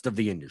the rest of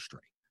the industry.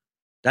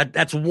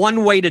 That's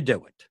one way to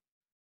do it,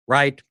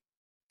 right?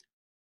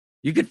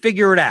 You could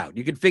figure it out.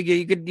 You could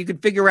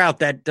figure out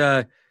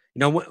that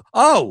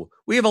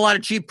we have a lot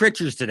of cheap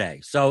pitchers today,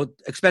 so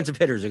expensive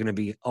hitters are going to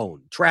be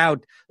owned.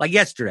 Trout, like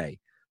yesterday.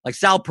 Like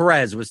Sal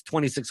Perez was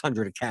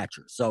 $2,600 a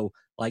catcher. So,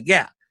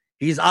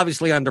 he's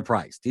obviously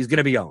underpriced. He's going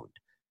to be owned.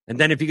 And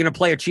then if you're going to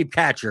play a cheap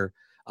catcher,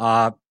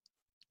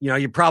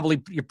 you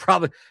probably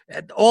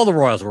all the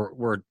Royals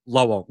were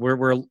low.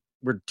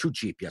 We're too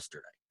cheap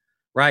yesterday,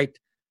 right?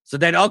 So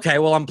then, okay,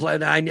 well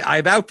I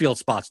have outfield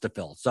spots to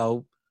fill.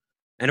 So,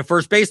 and a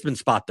first baseman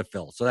spot to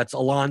fill. So that's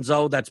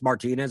Alonso, that's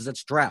Martinez,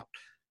 that's Trout,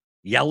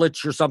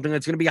 Yelich or something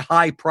that's going to be a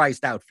high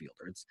priced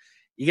outfielder.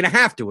 You're going to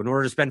have to in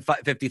order to spend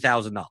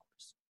 $50,000.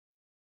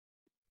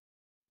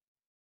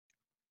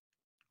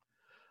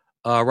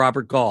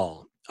 Robert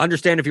Gall.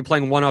 Understand if you're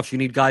playing one-offs, you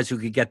need guys who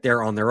could get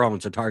there on their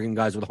own. So targeting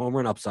guys with home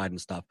run upside and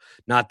stuff,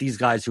 not these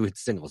guys who hit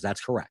singles.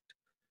 That's correct.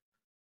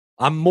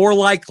 I'm more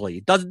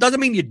likely. Doesn't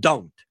mean you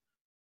don't,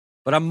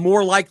 but I'm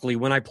more likely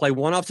when I play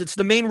one-offs. It's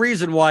the main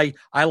reason why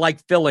I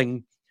like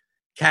filling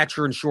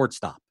catcher and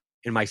shortstop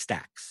in my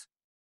stacks.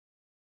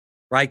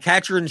 Right?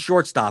 Catcher and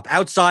shortstop.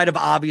 Outside of,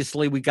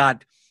 obviously, we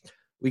got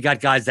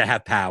guys that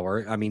have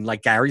power. I mean,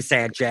 like Gary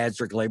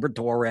Sanchez or Gleyber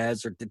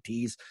Torres or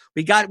Tatis.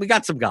 We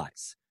got some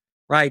guys,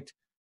 right,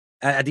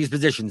 at these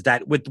positions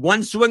that with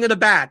one swing of the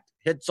bat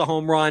hits a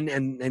home run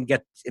and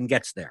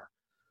gets there.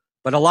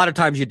 But a lot of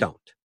times you don't.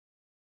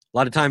 A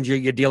lot of times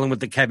you're dealing with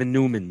the Kevin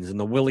Newmans and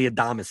the Willie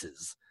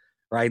Adameses,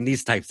 right, and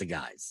these types of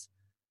guys.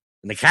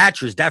 And the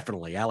catchers,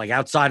 definitely. Like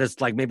outside of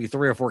like maybe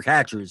 3 or 4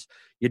 catchers,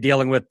 you're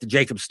dealing with the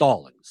Jacob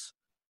Stallings.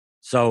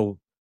 So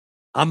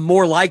I'm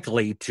more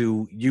likely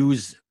to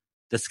use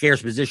the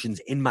scarce positions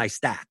in my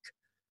stack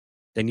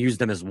than use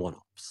them as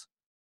one-offs.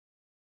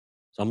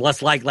 So I'm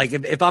less like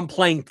if I'm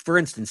playing, for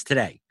instance,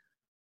 today,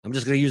 I'm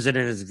just going to use it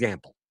as an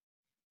example.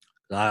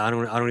 I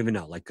don't even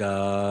know. Like,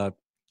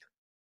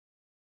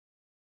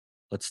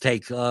 let's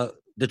take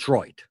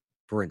Detroit,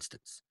 for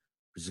instance.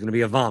 This is going to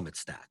be a vomit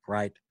stack,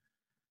 right?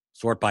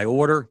 Sort by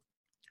order.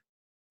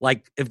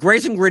 Like, if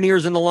Grayson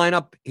Grenier's in the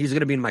lineup, he's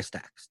going to be in my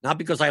stacks. Not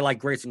because I like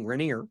Grayson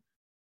Grenier.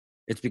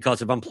 It's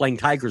because if I'm playing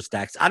Tiger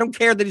stacks, I don't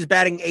care that he's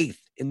batting 8th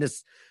in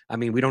this. I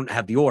mean, we don't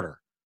have the order.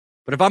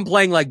 But if I'm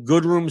playing like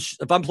Goodroom,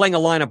 if I'm playing a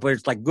lineup where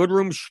it's like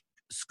Goodroom,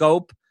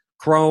 Scope,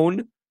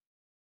 Crone,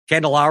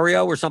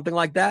 Candelario, or something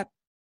like that,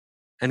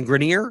 and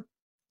Grenier,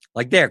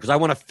 like there, because I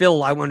want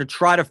to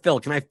try to fill.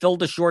 Can I fill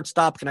the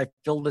shortstop? Can I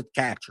fill the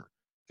catcher?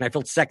 Can I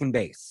fill second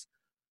base?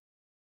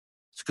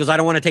 It's because I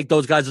don't want to take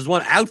those guys as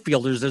one.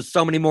 Outfielders, there's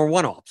so many more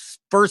one-offs.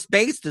 First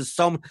base,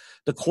 the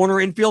corner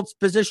infield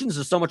positions,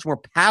 there's so much more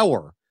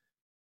power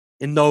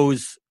in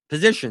those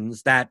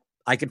positions that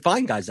I could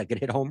find guys that could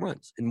hit home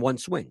runs in one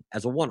swing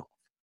as a one-off.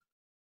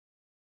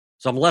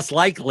 So I'm less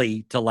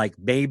likely to like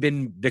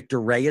Maben, Victor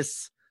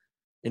Reyes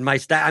in my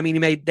stack. I mean,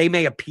 they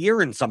may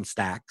appear in some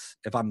stacks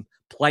if I'm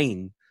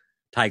playing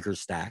Tiger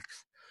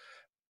stacks.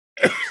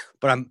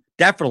 But I'm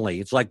definitely,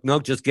 it's like, no,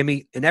 just give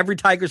me, in every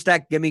Tiger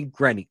stack, give me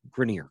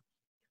Grenier.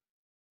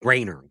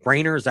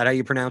 Grainer, is that how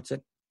you pronounce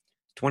it?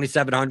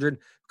 2,700.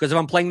 Because if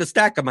I'm playing the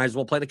stack, I might as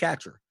well play the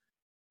catcher.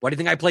 Why do you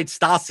think I played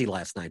Stassi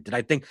last night? Did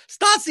I think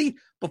Stassi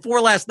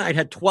before last night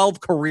had 12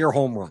 career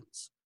home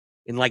runs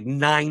in like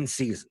 9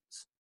 seasons?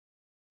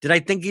 Did I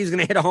think he's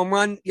going to hit a home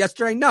run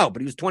yesterday? No,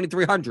 but he was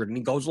 2,300 and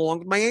he goes along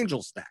with my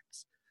Angel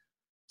stacks.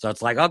 So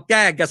it's like,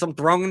 okay, I guess I'm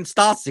throwing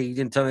Stassi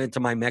into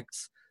my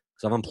mix.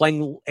 So if I'm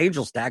playing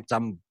Angel stacks,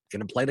 I'm going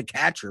to play the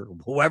catcher,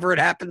 whoever it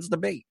happens to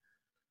be.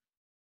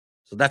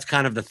 So that's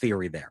kind of the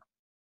theory there.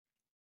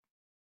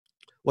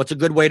 What's a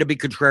good way to be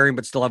contrarian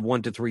but still have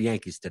 1 to 3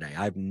 Yankees today?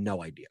 I have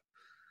no idea.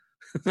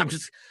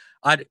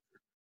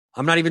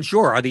 I'm not even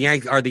sure. Are the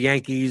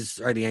Yankees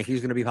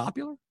going to be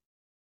popular?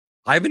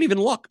 I haven't even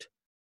looked.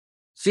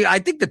 See, I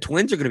think the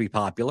Twins are going to be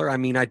popular. I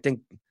mean, I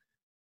think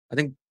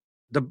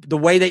the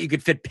way that you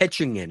could fit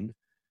pitching in,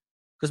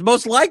 because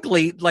most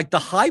likely, like the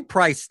high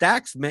price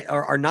stacks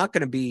are not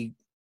going to be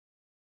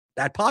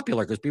that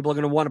popular because people are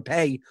going to want to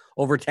pay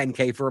over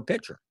 $10K for a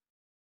pitcher.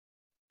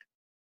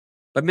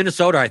 But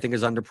Minnesota, I think,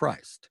 is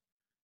underpriced.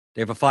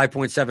 They have a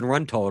 5.7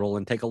 run total,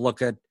 and take a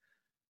look at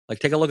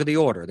the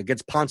order. That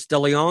gets Ponce de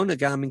Leon.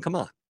 Again, I mean, come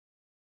on.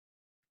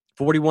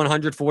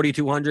 4,100,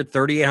 4,200,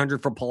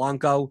 3,800 for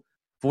Polanco,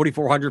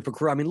 4,400 for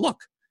Crew. I mean,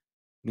 look.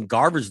 I mean,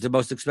 Garver's the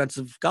most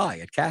expensive guy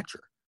at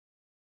catcher.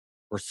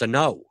 Or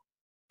Sano.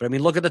 But, I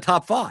mean, look at the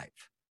top 5. I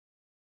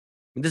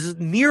mean, this is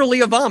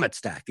nearly a vomit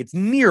stack. It's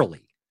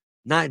nearly.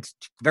 It's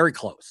very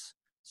close.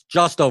 It's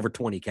just over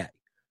 20K.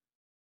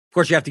 Of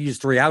course, you have to use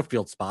 3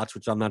 outfield spots,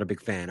 which I'm not a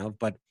big fan of.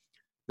 But,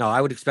 no,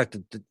 I would expect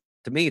it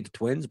to me, the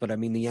Twins. But, I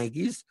mean, the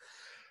Yankees.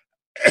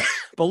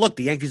 But, look,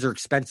 the Yankees are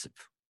expensive.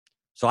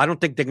 So, I don't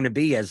think they're going to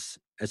be as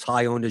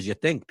high owned as you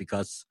think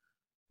because,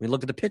 I mean,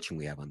 look at the pitching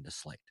we have on this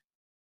slate.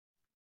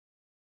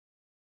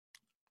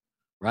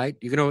 Right?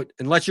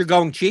 Unless you're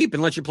going cheap,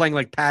 unless you're playing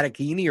like Paddock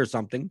Heaney or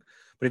something.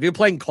 But if you're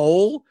playing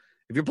Cole,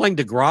 if you're playing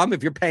DeGrom,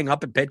 if you're paying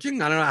up at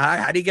pitching, I don't know,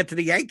 how do you get to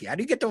the Yankee? How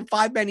do you get to a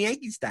 5-man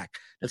Yankee stack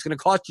that's going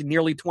to cost you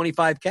nearly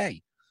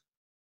 25K?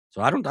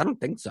 So I don't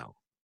think so.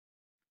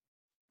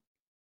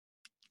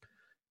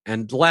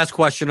 And the last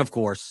question, of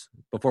course,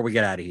 before we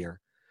get out of here,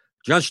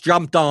 just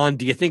jumped on.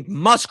 Do you think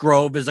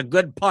Musgrove is a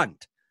good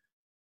punt?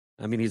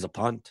 I mean, he's a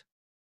punt.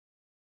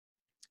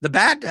 The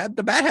bat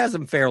has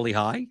him fairly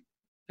high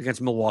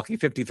against Milwaukee,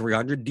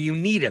 5,300. Do you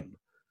need him?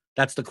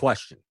 That's the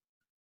question.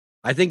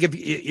 I think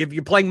if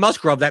you're playing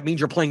Musgrove, that means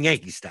you're playing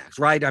Yankee stacks,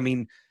 right? I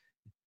mean,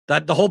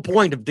 that the whole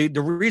point of the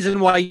reason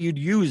why you'd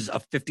use a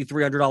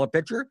 $5,300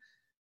 pitcher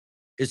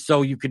is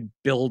so you could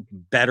build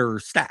better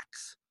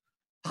stacks,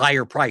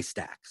 higher price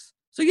stacks.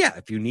 So yeah,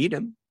 if you need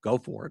him, go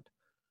for it.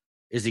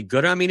 Is he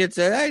good? I mean, it's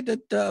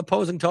the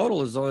opposing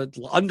total is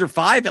under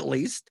 5 at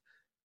least,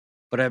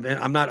 but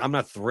I'm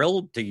not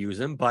thrilled to use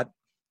him. But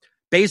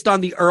based on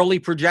the early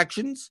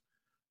projections,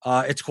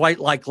 it's quite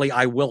likely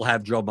I will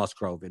have Joe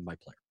Musgrove in my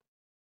player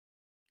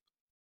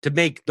to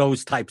make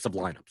those types of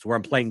lineups where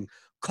I'm playing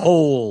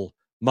Cole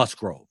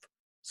Musgrove,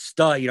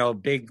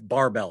 stud, big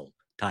barbell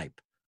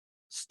type,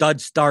 stud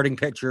starting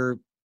pitcher,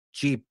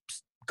 cheap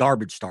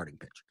garbage starting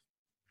pitcher.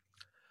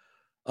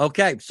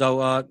 Okay,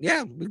 so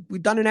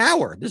we've done an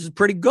hour. This is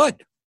pretty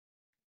good.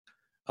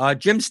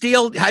 Jim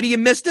Steele, how do you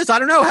miss this? I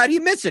don't know. How do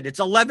you miss it? It's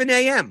 11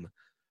 a.m.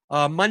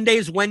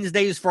 Mondays,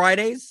 Wednesdays,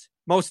 Fridays,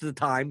 most of the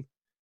time.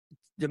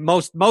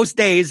 Most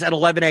days at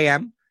 11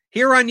 a.m.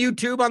 Here on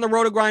YouTube on the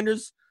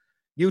RotoGrinders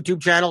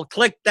YouTube channel.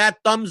 Click that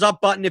thumbs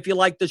up button if you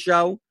like the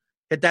show.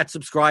 Hit that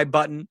subscribe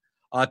button.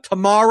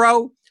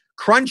 Tomorrow,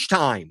 Crunch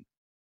Time,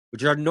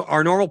 which is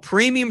our normal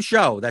premium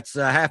show. That's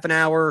half an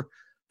hour,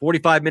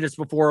 45 minutes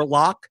before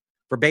lock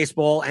for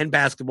baseball and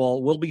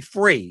basketball, will be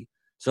free.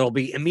 So it'll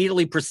be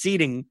immediately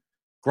preceding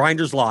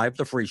Grinders Live,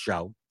 the free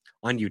show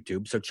on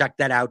YouTube. So check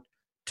that out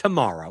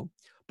tomorrow.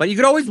 But you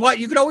could always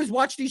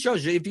watch these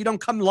shows. If you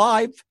don't come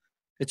live,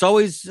 it's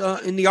always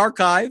in the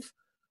archive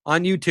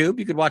on YouTube.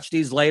 You could watch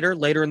these later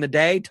in the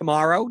day,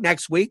 tomorrow,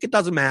 next week. It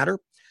doesn't matter.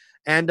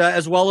 And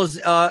as well as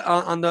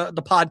on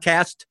the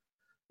podcast,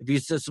 if you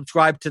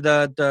subscribe to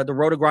the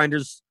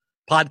RotoGrinders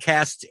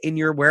podcast in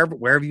your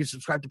wherever you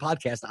subscribe to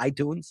podcasts,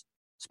 iTunes,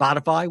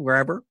 Spotify,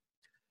 wherever,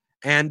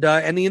 and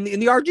in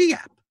the RG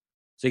app.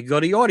 So you can go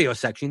to the audio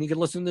section. You can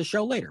listen to the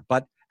show later.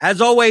 But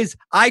as always,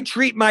 I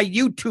treat my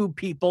YouTube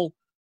people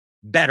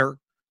better.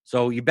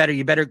 So you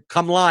better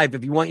come live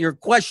if you want your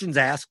questions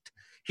asked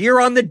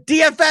here on the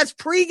DFS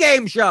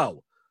Pre-Game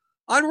show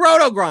on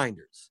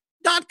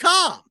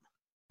RotoGrinders.com.